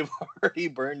 They've already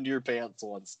burned your pants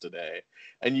once today.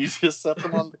 And you just set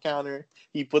them on the counter.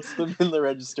 He puts them in the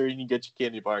register and you get your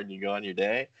candy bar and you go on your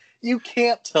day. You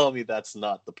can't tell me that's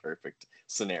not the perfect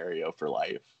scenario for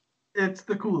life. It's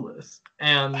the coolest,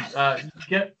 and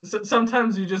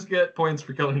sometimes you just get points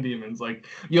for killing demons. Like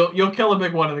you'll kill a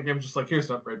big one in the game, just like, here's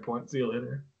an upgrade point. See you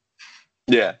later.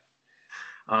 Yeah.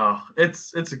 Oh,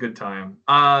 it's a good time.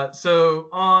 So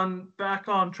back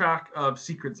on track of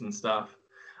secrets and stuff.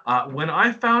 When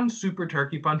I found Super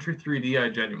Turkey Puncher 3D, I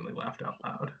genuinely laughed out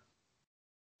loud.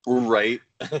 Right.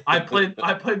 I played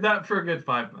that for a good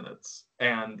 5 minutes.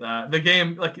 And the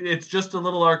game, like, it's just a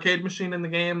little arcade machine in the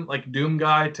game. Like, Doom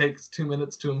Guy takes 2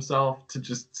 minutes to himself to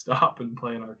just stop and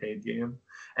play an arcade game.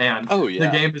 And the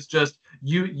game is just,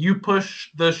 you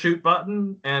push the shoot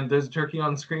button, and there's a turkey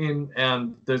on screen,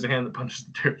 and there's a hand that punches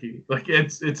the turkey. Like,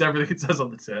 it's everything it says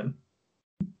on the tin.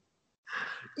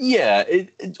 Yeah.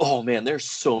 Oh, man, there's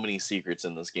so many secrets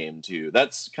in this game, too.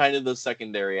 That's kind of the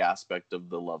secondary aspect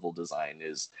of the level design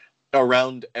is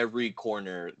around every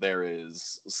corner there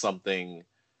is something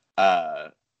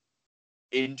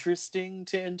interesting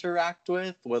to interact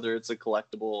with, whether it's a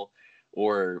collectible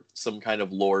or some kind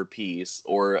of lore piece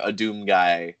or a Doom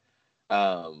guy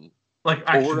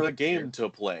like or a game to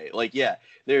play. Like, yeah,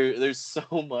 there's so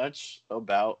much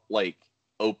about like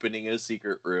opening a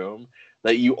secret room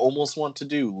that you almost want to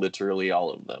do literally all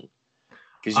of them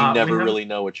because you never really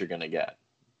know what you're gonna get.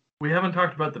 We haven't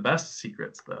talked about the best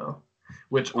secrets though.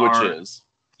 Which is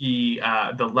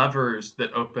the levers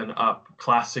that open up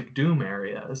classic Doom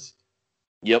areas.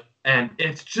 Yep. And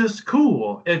it's just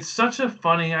cool. It's such a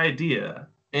funny idea.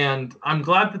 And I'm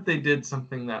glad that they did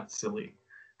something that silly.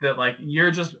 That, like,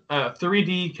 you're just a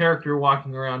 3D character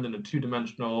walking around in a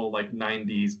 2-dimensional, like,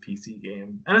 90s PC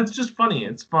game. And it's just funny.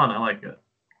 It's fun. I like it.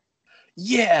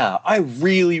 Yeah, I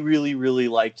really, really, really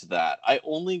liked that. I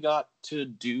only got to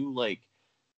do, like,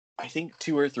 I think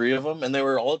 2 or 3 of them, and they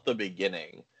were all at the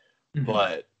beginning. Mm-hmm.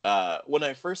 But when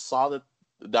I first saw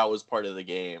that was part of the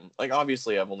game, like,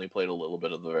 obviously I've only played a little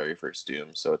bit of the very first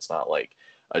Doom, so it's not like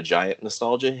a giant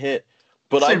nostalgia hit.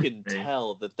 But I can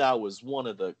tell that was one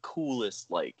of the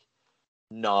coolest, like,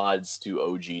 nods to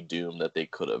OG Doom that they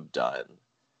could have done.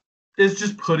 Is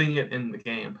just putting it in the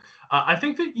game. I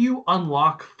think that you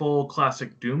unlock full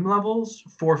classic Doom levels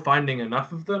for finding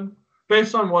enough of them.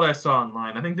 Based on what I saw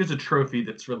online, I think there's a trophy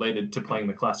that's related to playing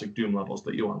the classic Doom levels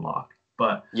that you unlock.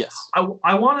 But yes,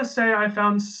 I want to say I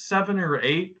found 7 or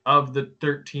 8 of the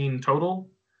 13 total.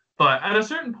 But at a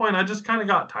certain point, I just kind of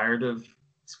got tired of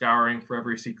scouring for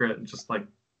every secret and just like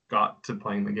got to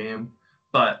playing the game.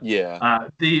 But yeah,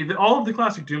 all of the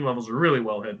classic Doom levels are really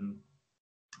well hidden.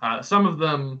 Some of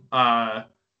them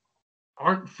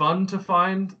aren't fun to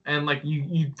find, and like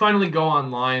you finally go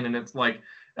online and it's like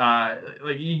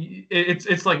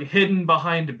it's like hidden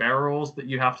behind barrels that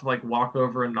you have to like walk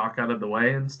over and knock out of the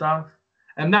way and stuff,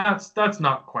 and that's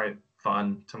not quite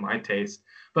fun to my taste.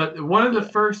 But one of the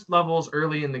first levels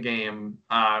early in the game,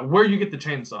 where you get the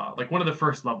chainsaw, like one of the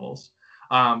first levels,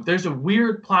 there's a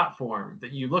weird platform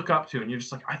that you look up to and you're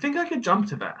just like, I think I could jump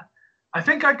to that. I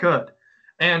think I could.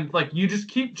 And like you just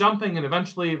keep jumping and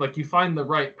eventually like you find the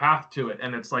right path to it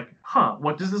and it's like,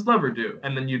 what does this lever do?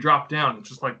 And then you drop down. It's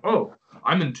just like, oh,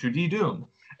 I'm in 2D Doom.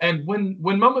 And when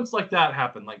moments like that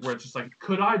happen, like where it's just like,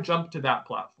 could I jump to that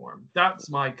platform? That's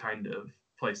my kind of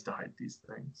place to hide these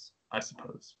things, I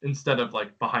suppose, instead of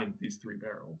like behind these 3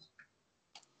 barrels.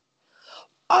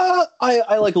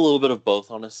 I like a little bit of both,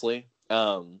 honestly.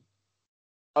 I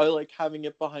like having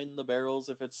it behind the barrels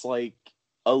if it's like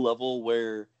a level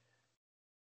where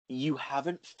you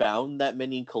haven't found that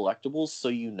many collectibles, so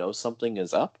you know something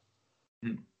is up.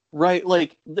 Right?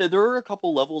 Like there are a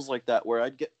couple levels like that where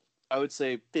I would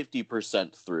say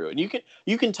 50% through, and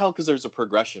you can tell because there's a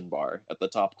progression bar at the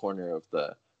top corner of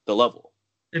the level.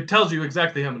 It tells you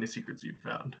exactly how many secrets you've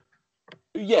found.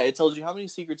 Yeah, it tells you how many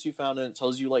secrets you found, and it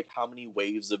tells you like how many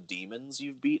waves of demons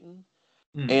you've beaten.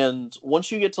 And once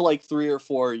you get to like 3 or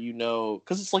 4, you know,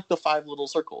 because it's like the 5 little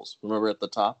circles. Remember at the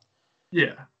top?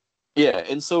 Yeah. Yeah,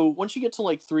 and so once you get to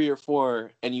like 3 or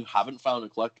 4 and you haven't found a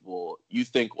collectible, you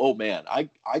think, oh man, I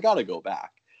gotta go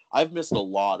back. I've missed a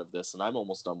lot of this and I'm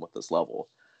almost done with this level.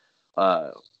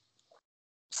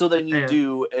 So then you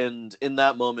do, and in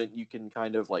that moment you can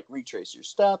kind of like retrace your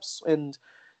steps, and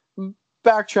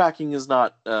backtracking is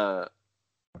not an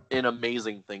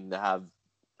amazing thing to have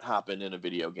happen in a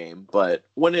video game, but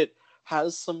when it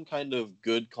has some kind of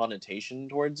good connotation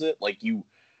towards it, like you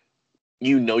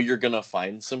know you're gonna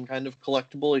find some kind of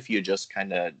collectible if you just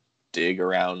kind of dig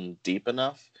around deep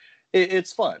enough.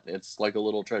 It's fun. It's like a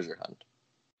little treasure hunt.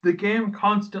 The game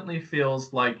constantly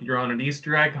feels like you're on an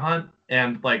Easter egg hunt,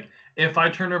 and like if I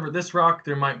turn over this rock,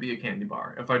 there might be a candy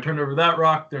bar. If I turn over that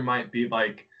rock, there might be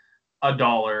like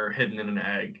 $1 hidden in an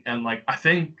egg. And like I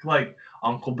think like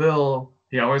Uncle Bill,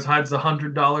 he always hides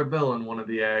 $100 bill in one of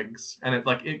the eggs, and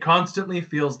it constantly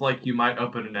feels like you might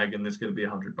open an egg and there's going to be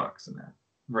 $100 in there,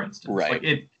 for instance. Right.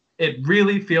 Like it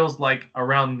really feels like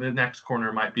around the next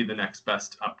corner might be the next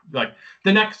best up, like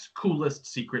the next coolest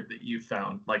secret that you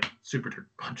found, like Super Turkey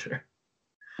Puncher.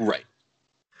 Right.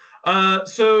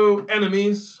 So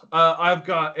enemies, I've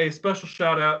got a special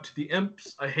shout out to the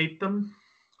imps. I hate them.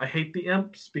 I hate the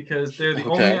imps because they're the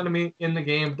only enemy in the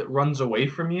game that runs away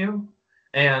from you.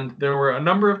 And there were a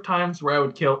number of times where I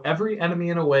would kill every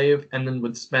enemy in a wave and then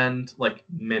would spend like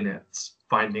minutes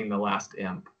finding the last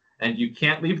imp. And you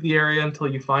can't leave the area until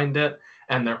you find it.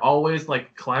 And they're always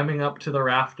like climbing up to the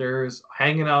rafters,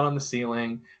 hanging out on the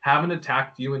ceiling, haven't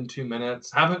attacked you in 2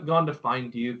 minutes, haven't gone to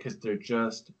find you because they're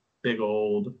just big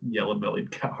old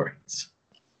yellow-bellied cowards.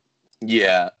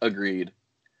 Yeah, agreed.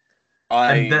 Go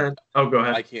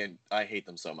ahead. I hate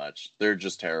them so much. They're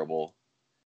just terrible.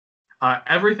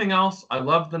 Everything else, I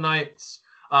love the knights.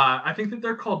 I think that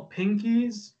they're called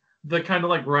pinkies, the kind of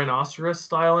like rhinoceros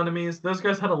style enemies. Those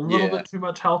guys had a little bit too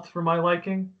much health for my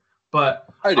liking, but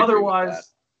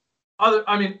otherwise,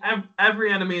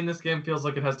 every enemy in this game feels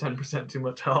like it has 10% too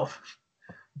much health.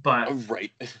 But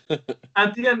right.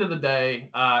 At the end of the day,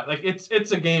 like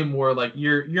it's a game where like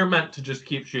you're meant to just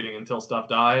keep shooting until stuff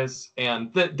dies,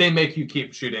 and they make you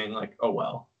keep shooting. Like, oh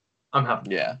well, I'm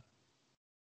having fun.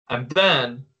 And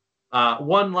then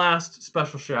one last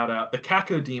special shout out: the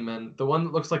Cacodemon, the one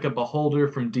that looks like a beholder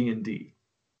from D&D.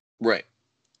 Right.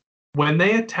 When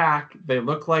they attack, they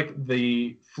look like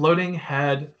the floating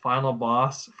head final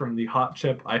boss from the Hot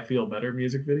Chip "I Feel Better"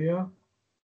 music video.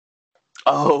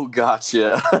 Oh,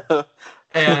 gotcha.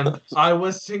 And I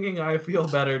was singing "I Feel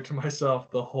Better" to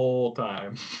myself the whole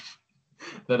time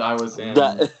that I was in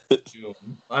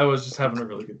Doom. I was just having a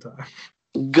really good time.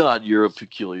 God, you're a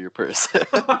peculiar person.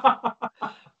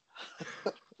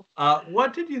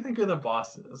 What did you think of the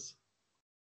bosses?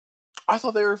 I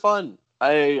thought they were fun.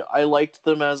 I liked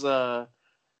them as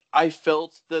I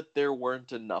felt that there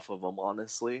weren't enough of them,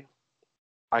 honestly.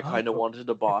 I kind of wanted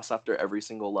a boss after every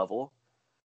single level.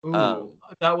 Ooh,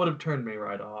 that would have turned me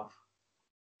right off.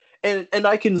 And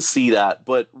I can see that,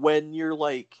 but when you're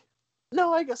like,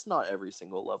 no, I guess not every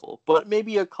single level, but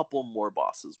maybe a couple more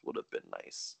bosses would have been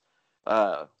nice.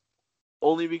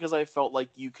 Only because I felt like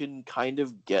you can kind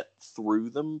of get through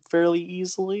them fairly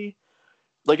easily.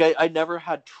 Like, I never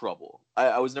had trouble.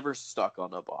 I was never stuck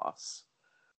on a boss.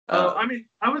 I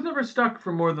was never stuck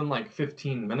for more than like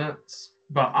 15 minutes,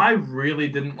 But I really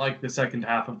didn't like the second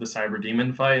half of the Cyber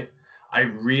Demon fight. I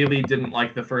really didn't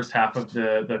like the first half of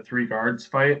the three guards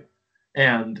fight.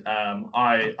 And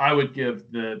I would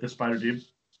give the Spider Demon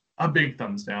a big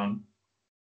thumbs down.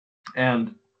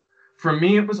 And for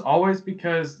me, it was always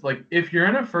because, like, if you're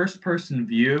in a first-person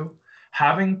view,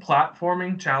 having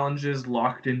platforming challenges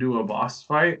locked into a boss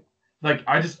fight, like,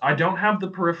 I don't have the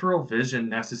peripheral vision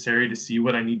necessary to see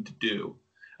what I need to do.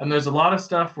 And there's a lot of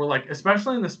stuff where, like,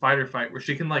 especially in the spider fight, where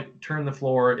she can, like, turn the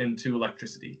floor into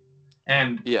electricity.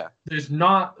 And there's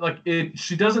not, like,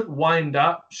 she doesn't wind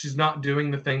up. She's not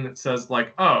doing the thing that says,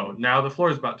 like, oh, now the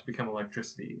floor is about to become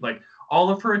electricity. Like, all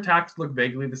of her attacks look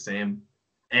vaguely the same.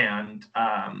 And,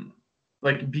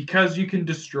 like, because you can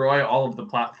destroy all of the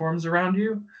platforms around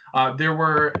you, there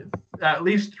were at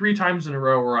least 3 times in a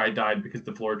row where I died because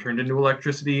the floor turned into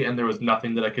electricity and there was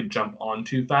nothing that I could jump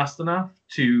onto fast enough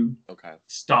to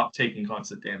stop taking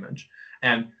constant damage.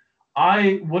 And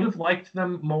I would have liked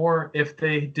them more if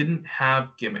they didn't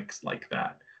have gimmicks like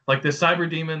that. Like the Cyber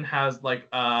Demon has like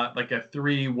a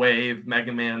 3-wave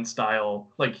Mega Man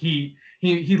style. Like he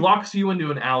locks you into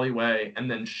an alleyway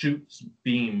and then shoots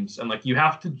beams, and like you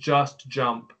have to just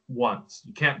jump once.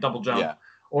 You can't double jump,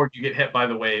 or you get hit by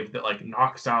the wave that like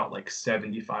knocks out like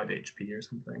 75 HP or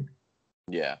something.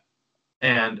 Yeah.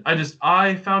 And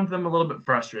I found them a little bit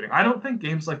frustrating. I don't think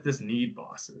games like this need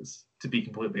bosses, to be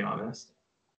completely honest.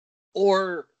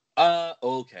 Or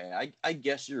okay, I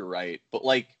guess you're right, but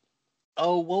like,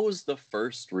 what was the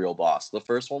first real boss? The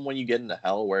first one when you get into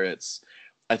hell, where it's,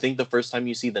 I think the first time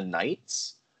you see the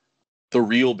knights, the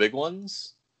real big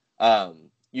ones,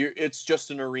 it's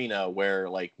just an arena where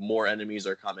like more enemies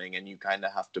are coming and you kind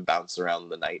of have to bounce around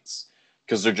the knights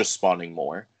because they're just spawning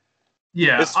more.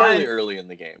 Yeah, it's fairly early in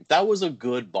the game. That was a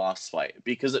good boss fight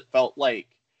because it felt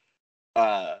like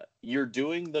you're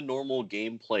doing the normal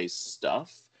gameplay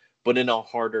stuff, but in a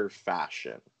harder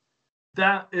fashion.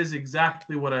 That is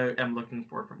exactly what I am looking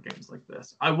for from games like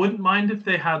this. I wouldn't mind if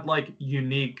they had like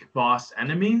unique boss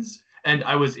enemies and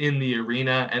I was in the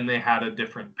arena and they had a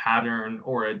different pattern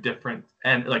or a different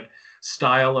and like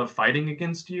style of fighting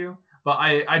against you. But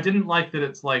I didn't like that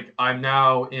it's like I'm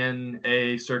now in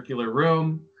a circular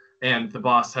room and the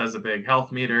boss has a big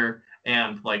health meter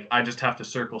and like I just have to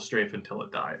circle strafe until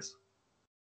it dies.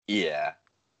 Yeah.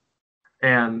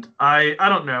 And I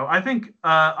don't know. I think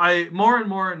I more and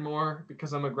more,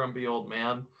 because I'm a grumpy old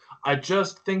man, I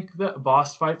just think that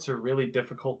boss fights are really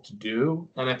difficult to do,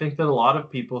 and I think that a lot of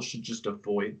people should just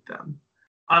avoid them.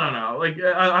 I don't know. Like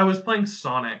I was playing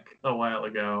Sonic a while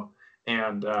ago,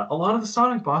 and a lot of the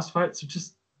Sonic boss fights are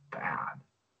just bad.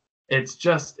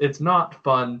 It's not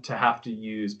fun to have to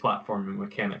use platforming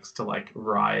mechanics to like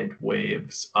ride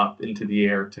waves up into the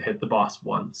air to hit the boss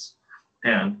once.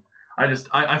 And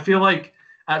I feel like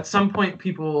at some point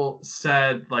people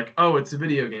said like, oh, it's a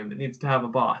video game that needs to have a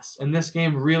boss. And this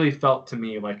game really felt to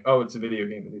me like, oh, it's a video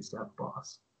game that needs to have a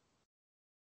boss.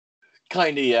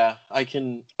 Kinda, yeah. I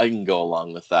can go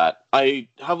along with that. I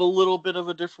have a little bit of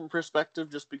a different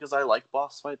perspective just because I like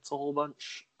boss fights a whole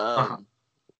bunch. And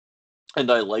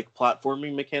I like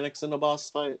platforming mechanics in a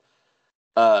boss fight.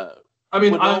 I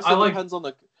mean, I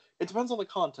like... It depends on the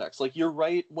context. Like, you're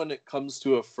right when it comes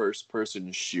to a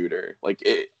first-person shooter. Like,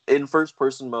 in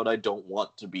first-person mode, I don't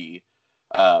want to be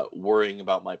worrying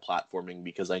about my platforming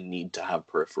because I need to have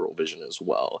peripheral vision as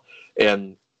well.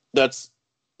 And that's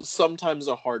sometimes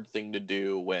a hard thing to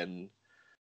do when,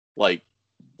 like,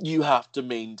 you have to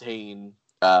maintain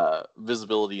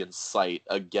visibility and sight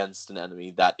against an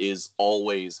enemy that is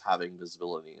always having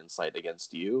visibility and sight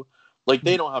against you. Like,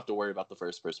 they don't have to worry about the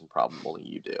first-person problem, only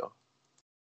you do.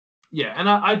 Yeah, and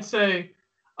I'd say,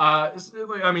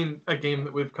 I mean, a game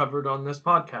that we've covered on this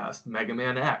podcast, Mega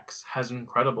Man X, has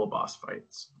incredible boss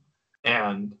fights.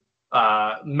 And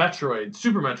Metroid,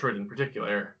 Super Metroid in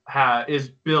particular, is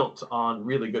built on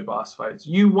really good boss fights.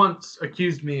 You once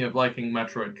accused me of liking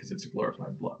Metroid because it's a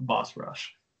glorified boss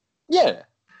rush. Yeah.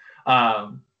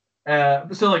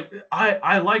 So, like,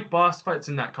 I like boss fights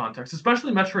in that context,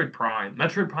 especially Metroid Prime.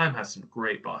 Metroid Prime has some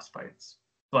great boss fights.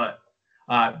 But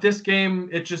this game,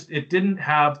 it didn't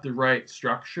have the right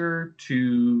structure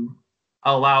to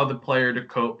allow the player to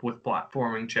cope with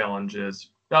platforming challenges.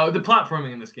 The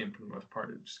platforming in this game, for the most part,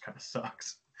 it just kind of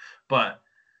sucks. But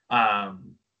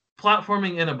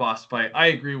platforming in a boss fight, I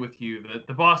agree with you that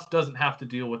the boss doesn't have to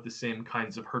deal with the same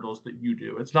kinds of hurdles that you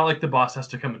do. It's not like the boss has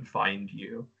to come and find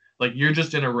you. Like, you're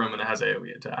just in a room and it has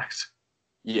AoE attacks.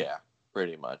 Yeah,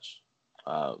 pretty much.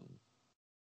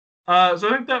 So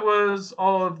I think that was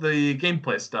all of the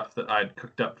gameplay stuff that I'd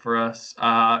cooked up for us.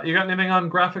 You got anything on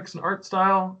graphics and art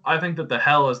style? I think that the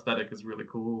hell aesthetic is really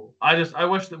cool. I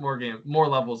wish that more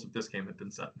levels of this game had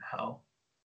been set in hell.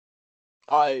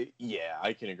 I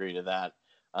can agree to that.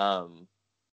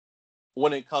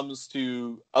 When it comes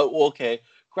to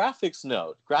graphics,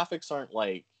 no, graphics aren't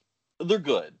like, they're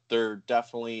good. They're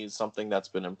definitely something that's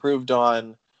been improved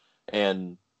on,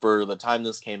 and for the time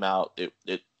this came out,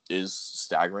 it is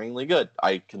staggeringly good.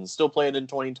 I can still play it in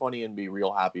 2020 and be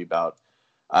real happy about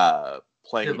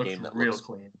playing a game that looks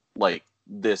clean, like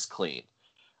this clean.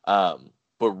 But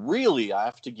really, I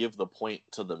have to give the point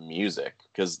to the music,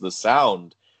 because the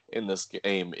sound in this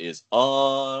game is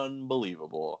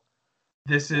unbelievable.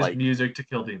 This is music to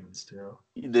kill demons too.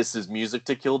 This is music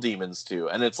to kill demons too,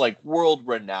 and it's like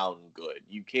world-renowned good.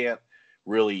 You can't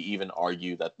really even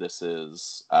argue that this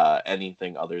is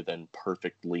anything other than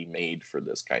perfectly made for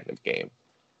this kind of game.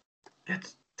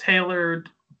 It's tailored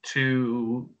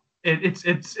to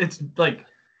it's like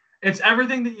it's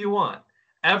everything that you want.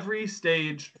 Every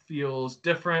stage feels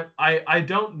different. I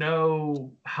don't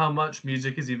know how much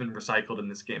music is even recycled in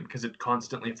this game, because it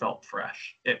constantly felt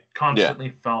fresh. It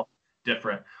constantly felt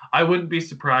different. I wouldn't be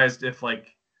surprised if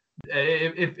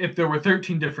if there were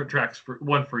 13 different tracks,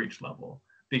 one for each level,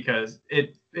 because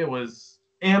it was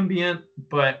ambient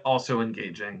but also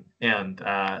engaging, and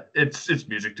it's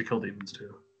music to kill demons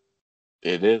too.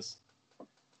 It is.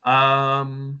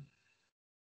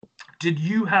 Did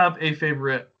you have a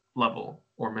favorite level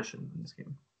or mission in this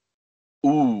game?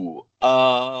 Ooh,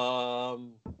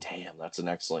 damn, that's an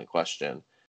excellent question.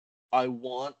 I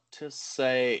want to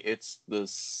say it's the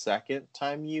second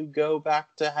time you go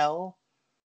back to hell,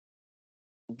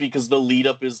 because the lead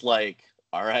up is like,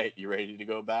 all right, you ready to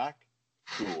go back?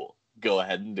 Cool, go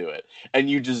ahead and do it. And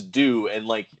you just do, and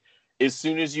like, as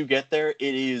soon as you get there,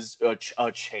 it is a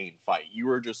chain fight. You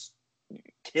are just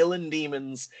killing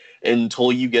demons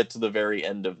until you get to the very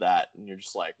end of that, and you're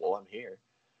just like, well, I'm here.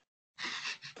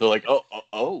 They're like,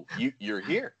 oh, you're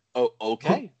here. Oh,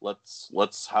 okay,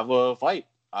 let's have a fight.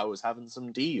 I was having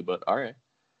some tea, but all right.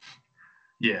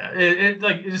 Yeah,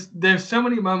 there's so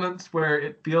many moments where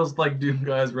it feels like Doom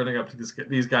guys running up to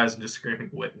these guys and just screaming,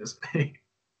 "Witness me."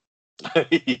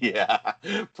 Yeah,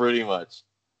 pretty much.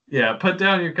 Yeah, put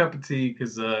down your cup of tea,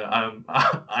 because I'm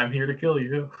here to kill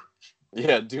you.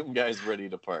 Yeah, Doom guy's ready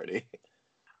to party.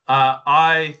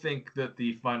 I think that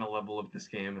the final level of this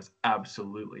game is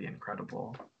absolutely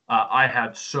incredible. I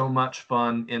had so much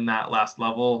fun in that last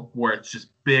level, where it's just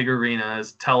big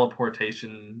arenas,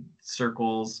 teleportation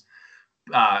circles.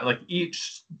 Like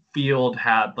each field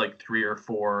had like 3 or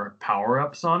 4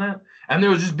 power-ups on it, and there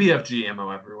was just BFG ammo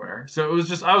everywhere. So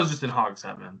I was just in Hog's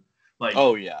Heaven. Like,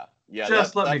 oh yeah,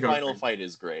 just let me go. That final fight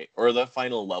is great, or the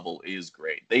final level is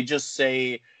great. They just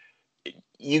say,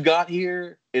 you got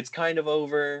here, it's kind of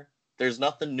over. There's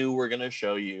nothing new we're gonna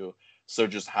show you, so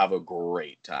just have a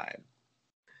great time.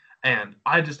 And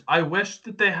I wish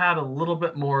that they had a little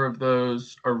bit more of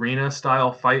those arena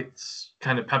style fights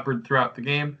kind of peppered throughout the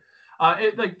game.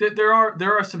 There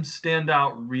are some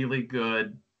standout really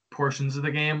good portions of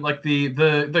the game. Like the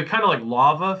kind of like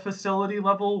lava facility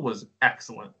level was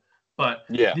excellent, but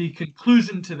the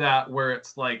conclusion to that, where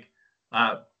it's like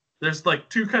there's like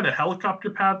 2 kind of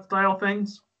helicopter pad style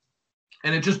things,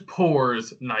 and it just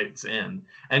pours knights in,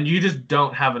 and you just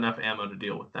don't have enough ammo to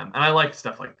deal with them. And I like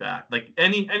stuff like that. Like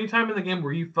any time in the game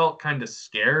where you felt kind of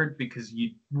scared because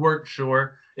you weren't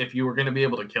sure if you were going to be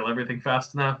able to kill everything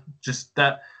fast enough, just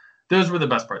that, those were the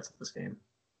best parts of this game.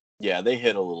 Yeah, they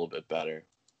hit a little bit better.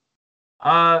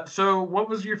 So what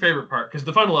was your favorite part? Because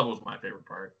the final level was my favorite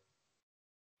part.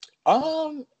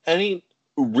 Any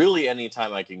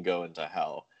time I can go into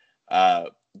hell.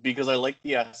 Because I like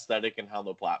the aesthetic and how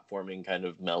the platforming kind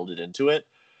of melded into it.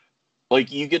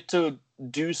 Like, you get to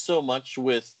do so much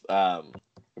with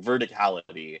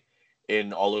verticality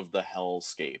in all of the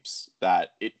hellscapes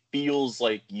that it feels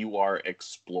like you are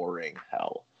exploring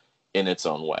hell in its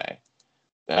own way.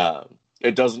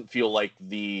 It doesn't feel like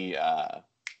the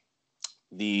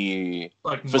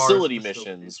like facility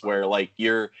missions where like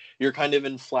you're kind of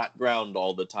in flat ground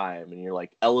all the time, and you're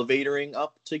like elevatoring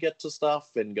up to get to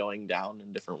stuff and going down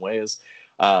in different ways.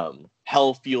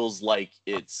 Hell feels like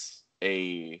it's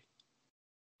like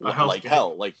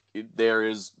hell. Like there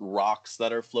is rocks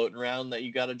that are floating around that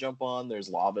you got to jump on. There's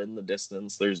lava in the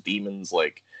distance. There's demons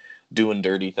like doing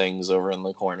dirty things over in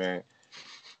the corner.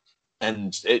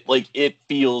 And it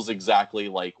feels exactly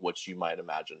like what you might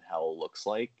imagine hell looks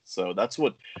like. So that's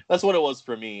what it was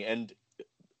for me. And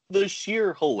the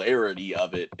sheer hilarity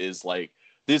of it is like,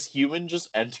 this human just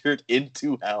entered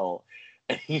into hell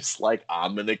And he's like,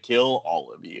 I'm going to kill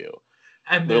all of you.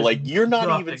 And they're like, you're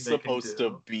not even supposed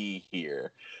to be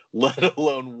here, let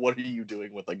alone what are you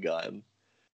doing with a gun?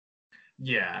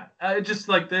 Yeah, just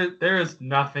like there is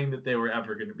nothing that they were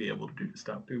ever going to be able to do to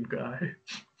stop Doomguy.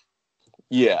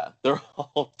 Yeah, they're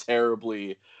all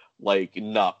terribly, like,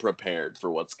 not prepared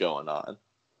for what's going on.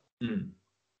 Mm.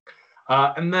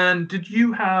 And then, did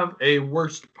you have a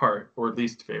worst part or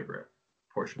least favorite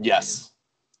portion? Yes.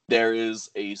 There is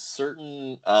a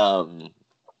certain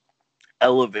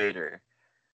elevator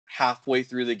halfway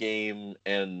through the game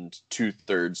and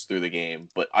 2/3 through the game,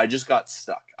 but I just got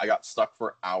stuck. I got stuck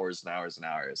for hours and hours and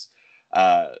hours.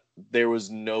 There was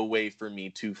no way for me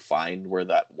to find where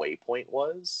that waypoint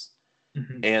was.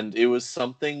 Mm-hmm. And it was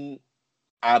something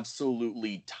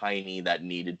absolutely tiny that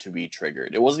needed to be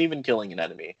triggered. It wasn't even killing an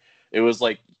enemy. It was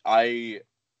like the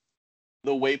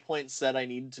waypoint said I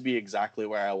needed to be exactly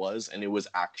where I was, and it was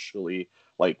actually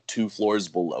like 2 floors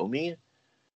below me.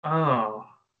 Oh.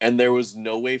 And there was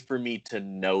no way for me to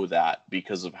know that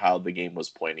because of how the game was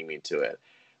pointing me to it.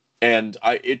 And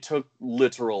it took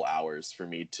literal hours for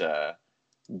me to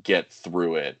get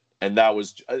through it. And that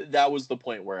was the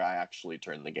point where I actually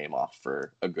turned the game off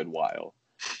for a good while.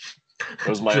 It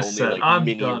was my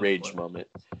only mini rage moment.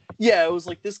 Yeah, it was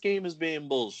like, this game is being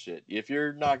bullshit. If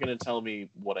you're not going to tell me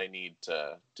what I need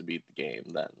to beat the game,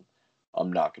 then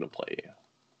I'm not going to play you.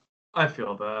 I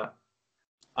feel that.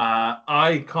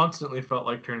 I constantly felt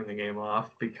like turning the game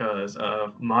off because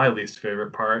of my least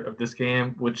favorite part of this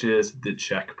game, which is the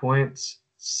checkpoints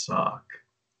suck.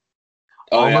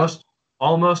 Almost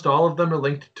all of them are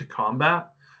linked to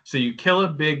combat. So you kill a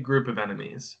big group of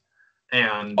enemies,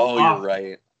 and you're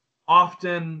right.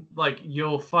 Often, like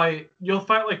you'll fight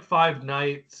like 5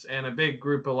 knights and a big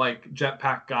group of like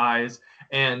jetpack guys,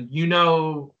 and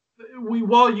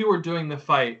while you were doing the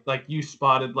fight, like you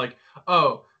spotted like,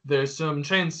 oh, there's some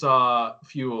chainsaw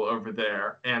fuel over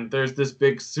there, and there's this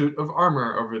big suit of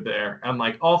armor over there, and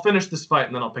like I'll finish this fight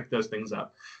and then I'll pick those things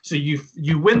up. So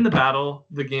you win the battle,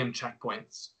 the game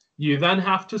checkpoints. You then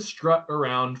have to strut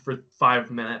around for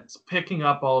 5 minutes, picking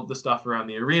up all of the stuff around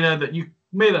the arena that you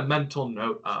made a mental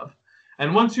note of.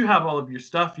 And once you have all of your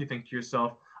stuff, you think to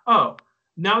yourself, oh,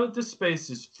 now that this space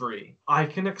is free, I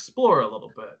can explore a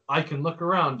little bit. I can look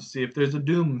around to see if there's a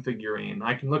Doom figurine.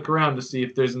 I can look around to see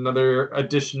if there's another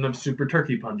edition of Super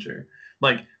Turkey Puncher.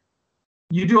 Like,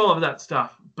 you do all of that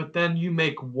stuff, but then you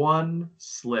make one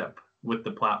slip with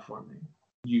the platforming.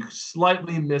 You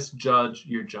slightly misjudge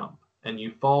your jump, and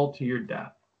you fall to your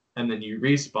death. And then you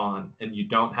respawn, and you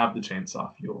don't have the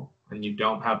chainsaw fuel, and you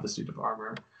don't have the suit of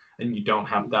armor, and you don't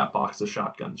have that box of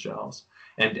shotgun shells.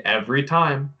 And every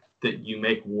time that you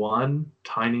make one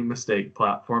tiny mistake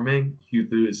platforming, you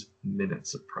lose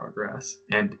minutes of progress,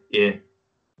 and it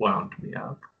wound me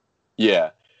up. Yeah,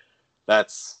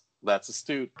 that's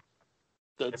astute.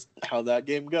 That's how that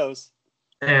game goes.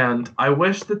 And I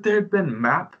wish that there had been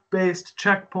map-based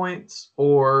checkpoints,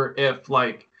 or if,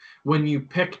 like, when you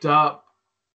picked up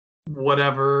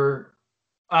whatever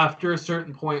after a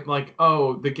certain point, like,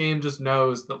 oh, the game just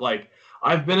knows that, like,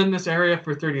 I've been in this area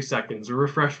for 30 seconds,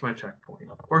 refresh my checkpoint,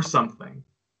 or something.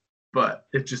 But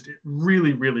it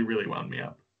really, really, really wound me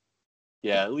up.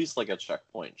 Yeah, at least like a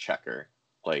checkpoint checker.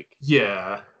 Like,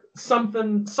 yeah,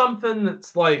 something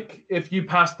that's like, if you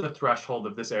pass the threshold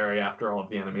of this area after all of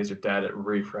the enemies are dead, it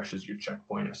refreshes your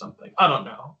checkpoint or something. I don't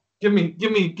know. Give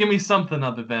me something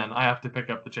other than I have to pick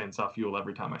up the chainsaw fuel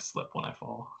every time I slip when I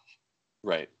fall.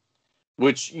 Right.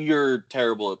 Which you're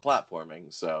terrible at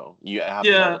platforming, so you have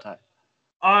it all the time.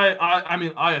 I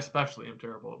mean, I especially am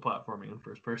terrible at platforming in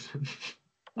first person.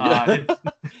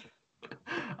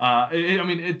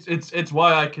 It's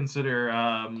why I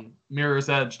consider Mirror's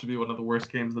Edge to be one of the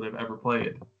worst games that I've ever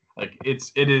played. Like, it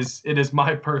is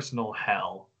my personal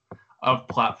hell of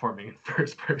platforming in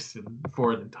first person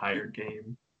for an entire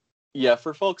game. Yeah,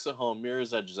 for folks at home,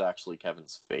 Mirror's Edge is actually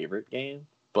Kevin's favorite game.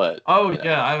 But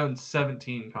yeah, I own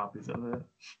 17 copies of it.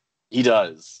 He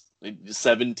does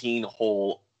 17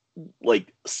 whole,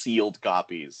 like, sealed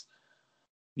copies.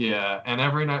 Yeah, and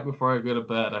every night before I go to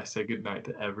bed, I say goodnight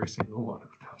to every single one of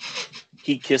them.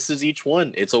 He kisses each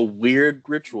one. It's a weird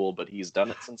ritual, but he's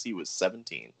done it since he was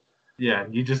 17. Yeah,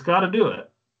 you just got to do it.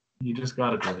 You just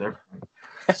got to do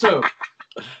it. So,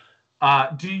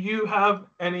 do you have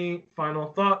any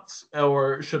final thoughts,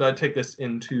 or should I take this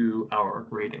into our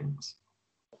ratings?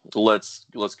 Let's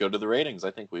go to the ratings. I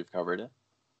think we've covered it.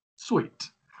 Sweet.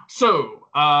 So,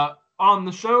 on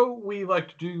the show, we like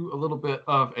to do a little bit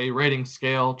of a rating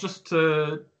scale just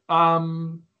to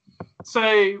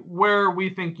say where we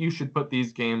think you should put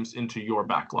these games into your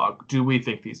backlog. Do we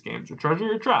think these games are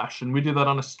treasure or trash? And we do that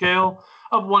on a scale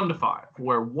of 1 to 5,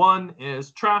 where 1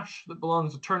 is trash that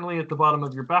belongs eternally at the bottom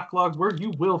of your backlog, where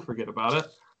you will forget about it,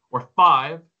 or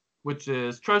 5, which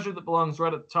is treasure that belongs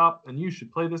right at the top, and you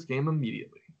should play this game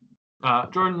immediately.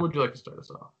 Jordan, would you like to start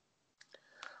us off?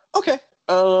 Okay.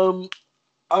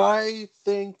 I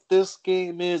think this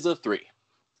game is a 3.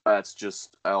 That's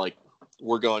just,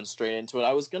 we're going straight into it.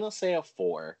 I was going to say a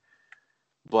 4,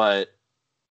 but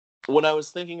when I was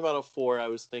thinking about a 4, I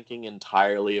was thinking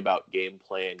entirely about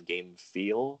gameplay and game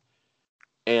feel.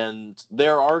 And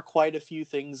there are quite a few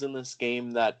things in this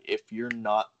game that if you're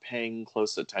not paying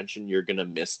close attention, you're going to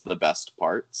miss the best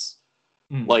parts.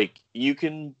 Like, you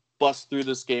can bust through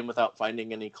this game without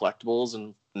finding any collectibles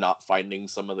and not finding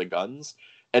some of the guns.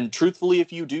 And truthfully,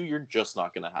 if you do, you're just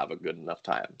not going to have a good enough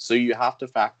time. So you have to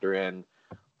factor in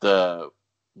the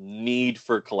need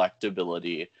for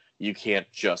collectability. You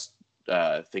can't just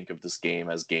think of this game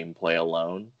as gameplay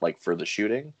alone, like for the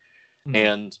shooting.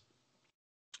 And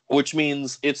which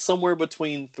means it's somewhere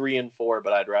between 3 and 4,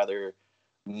 but I'd rather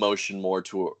motion more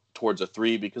towards a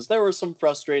 3 because there were some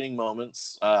frustrating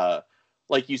moments.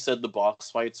 Like you said, the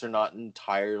boss fights are not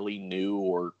entirely new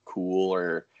or cool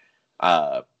or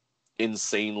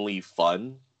insanely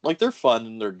fun. Like, they're fun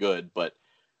and they're good, but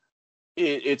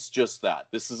it's just that.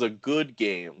 This is a good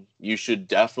game. You should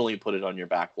definitely put it on your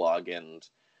backlog, and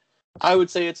I would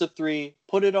say it's a 3.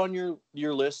 Put it on your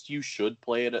list. You should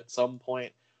play it at some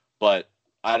point, but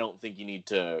I don't think you need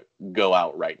to go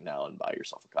out right now and buy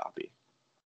yourself a copy.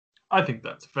 I think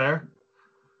that's fair.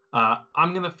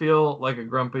 I'm going to feel like a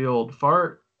grumpy old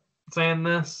fart saying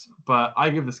this, but I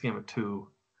give this game a 2.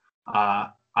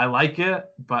 I like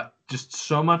it, but just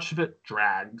so much of it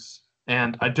drags.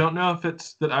 And I don't know if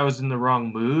it's that I was in the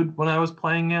wrong mood when I was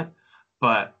playing it,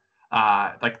 but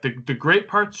the great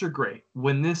parts are great.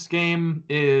 When this game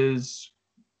is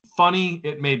funny,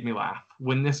 it made me laugh.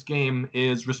 When this game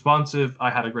is responsive, I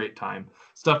had a great time.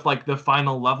 Stuff like the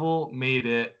final level made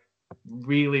it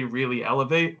really, really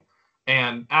elevate.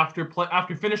 And after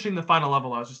finishing the final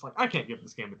level, I was just like, I can't give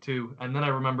this game a 2. And then I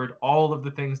remembered all of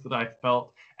the things that I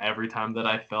felt every time that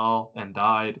I fell and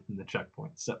died, and the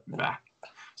checkpoint set me back.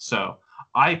 So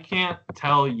I can't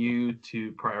tell you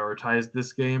to prioritize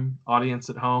this game, audience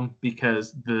at home,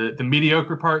 because the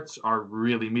mediocre parts are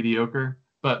really mediocre.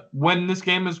 But when this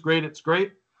game is great, it's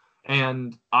great.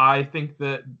 And I think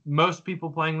that most people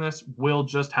playing this will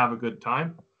just have a good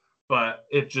time. But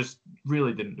it just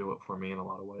really didn't do it for me in a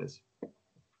lot of ways.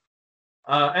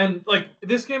 And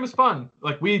this game is fun.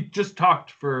 We just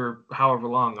talked for however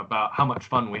long about how much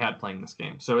fun we had playing this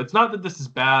game. So it's not that this is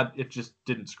bad. It just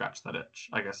didn't scratch that itch,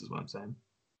 I guess is what I'm saying.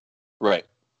 Right.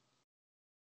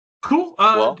 Cool.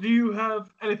 Well, do you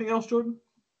have anything else, Jordan?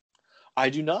 I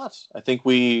do not. I think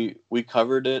we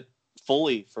covered it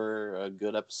fully for a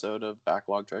good episode of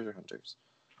Backlog Treasure Hunters.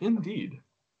 Indeed.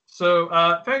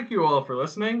 So thank you all for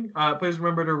listening. Please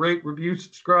remember to rate, review,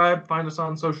 subscribe, find us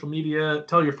on social media,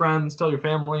 tell your friends, tell your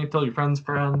family, tell your friends'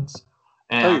 friends.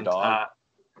 And, tell your dog.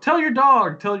 Tell your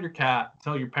dog, tell your cat,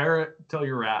 tell your parrot, tell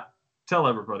your rat, tell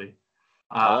everybody.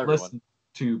 Listen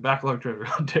to Backlog Treasure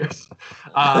Hunters.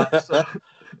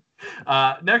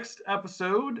 Next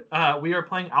episode, we are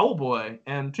playing Owlboy,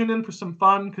 and tune in for some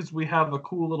fun because we have a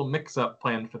cool little mix-up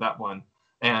planned for that one.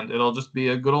 And it'll just be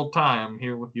a good old time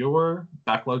here with your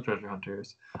Backlog Treasure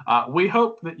Hunters. We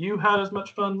hope that you had as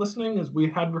much fun listening as we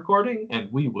had recording,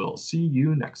 and we will see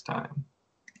you next time.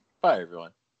 Bye, everyone.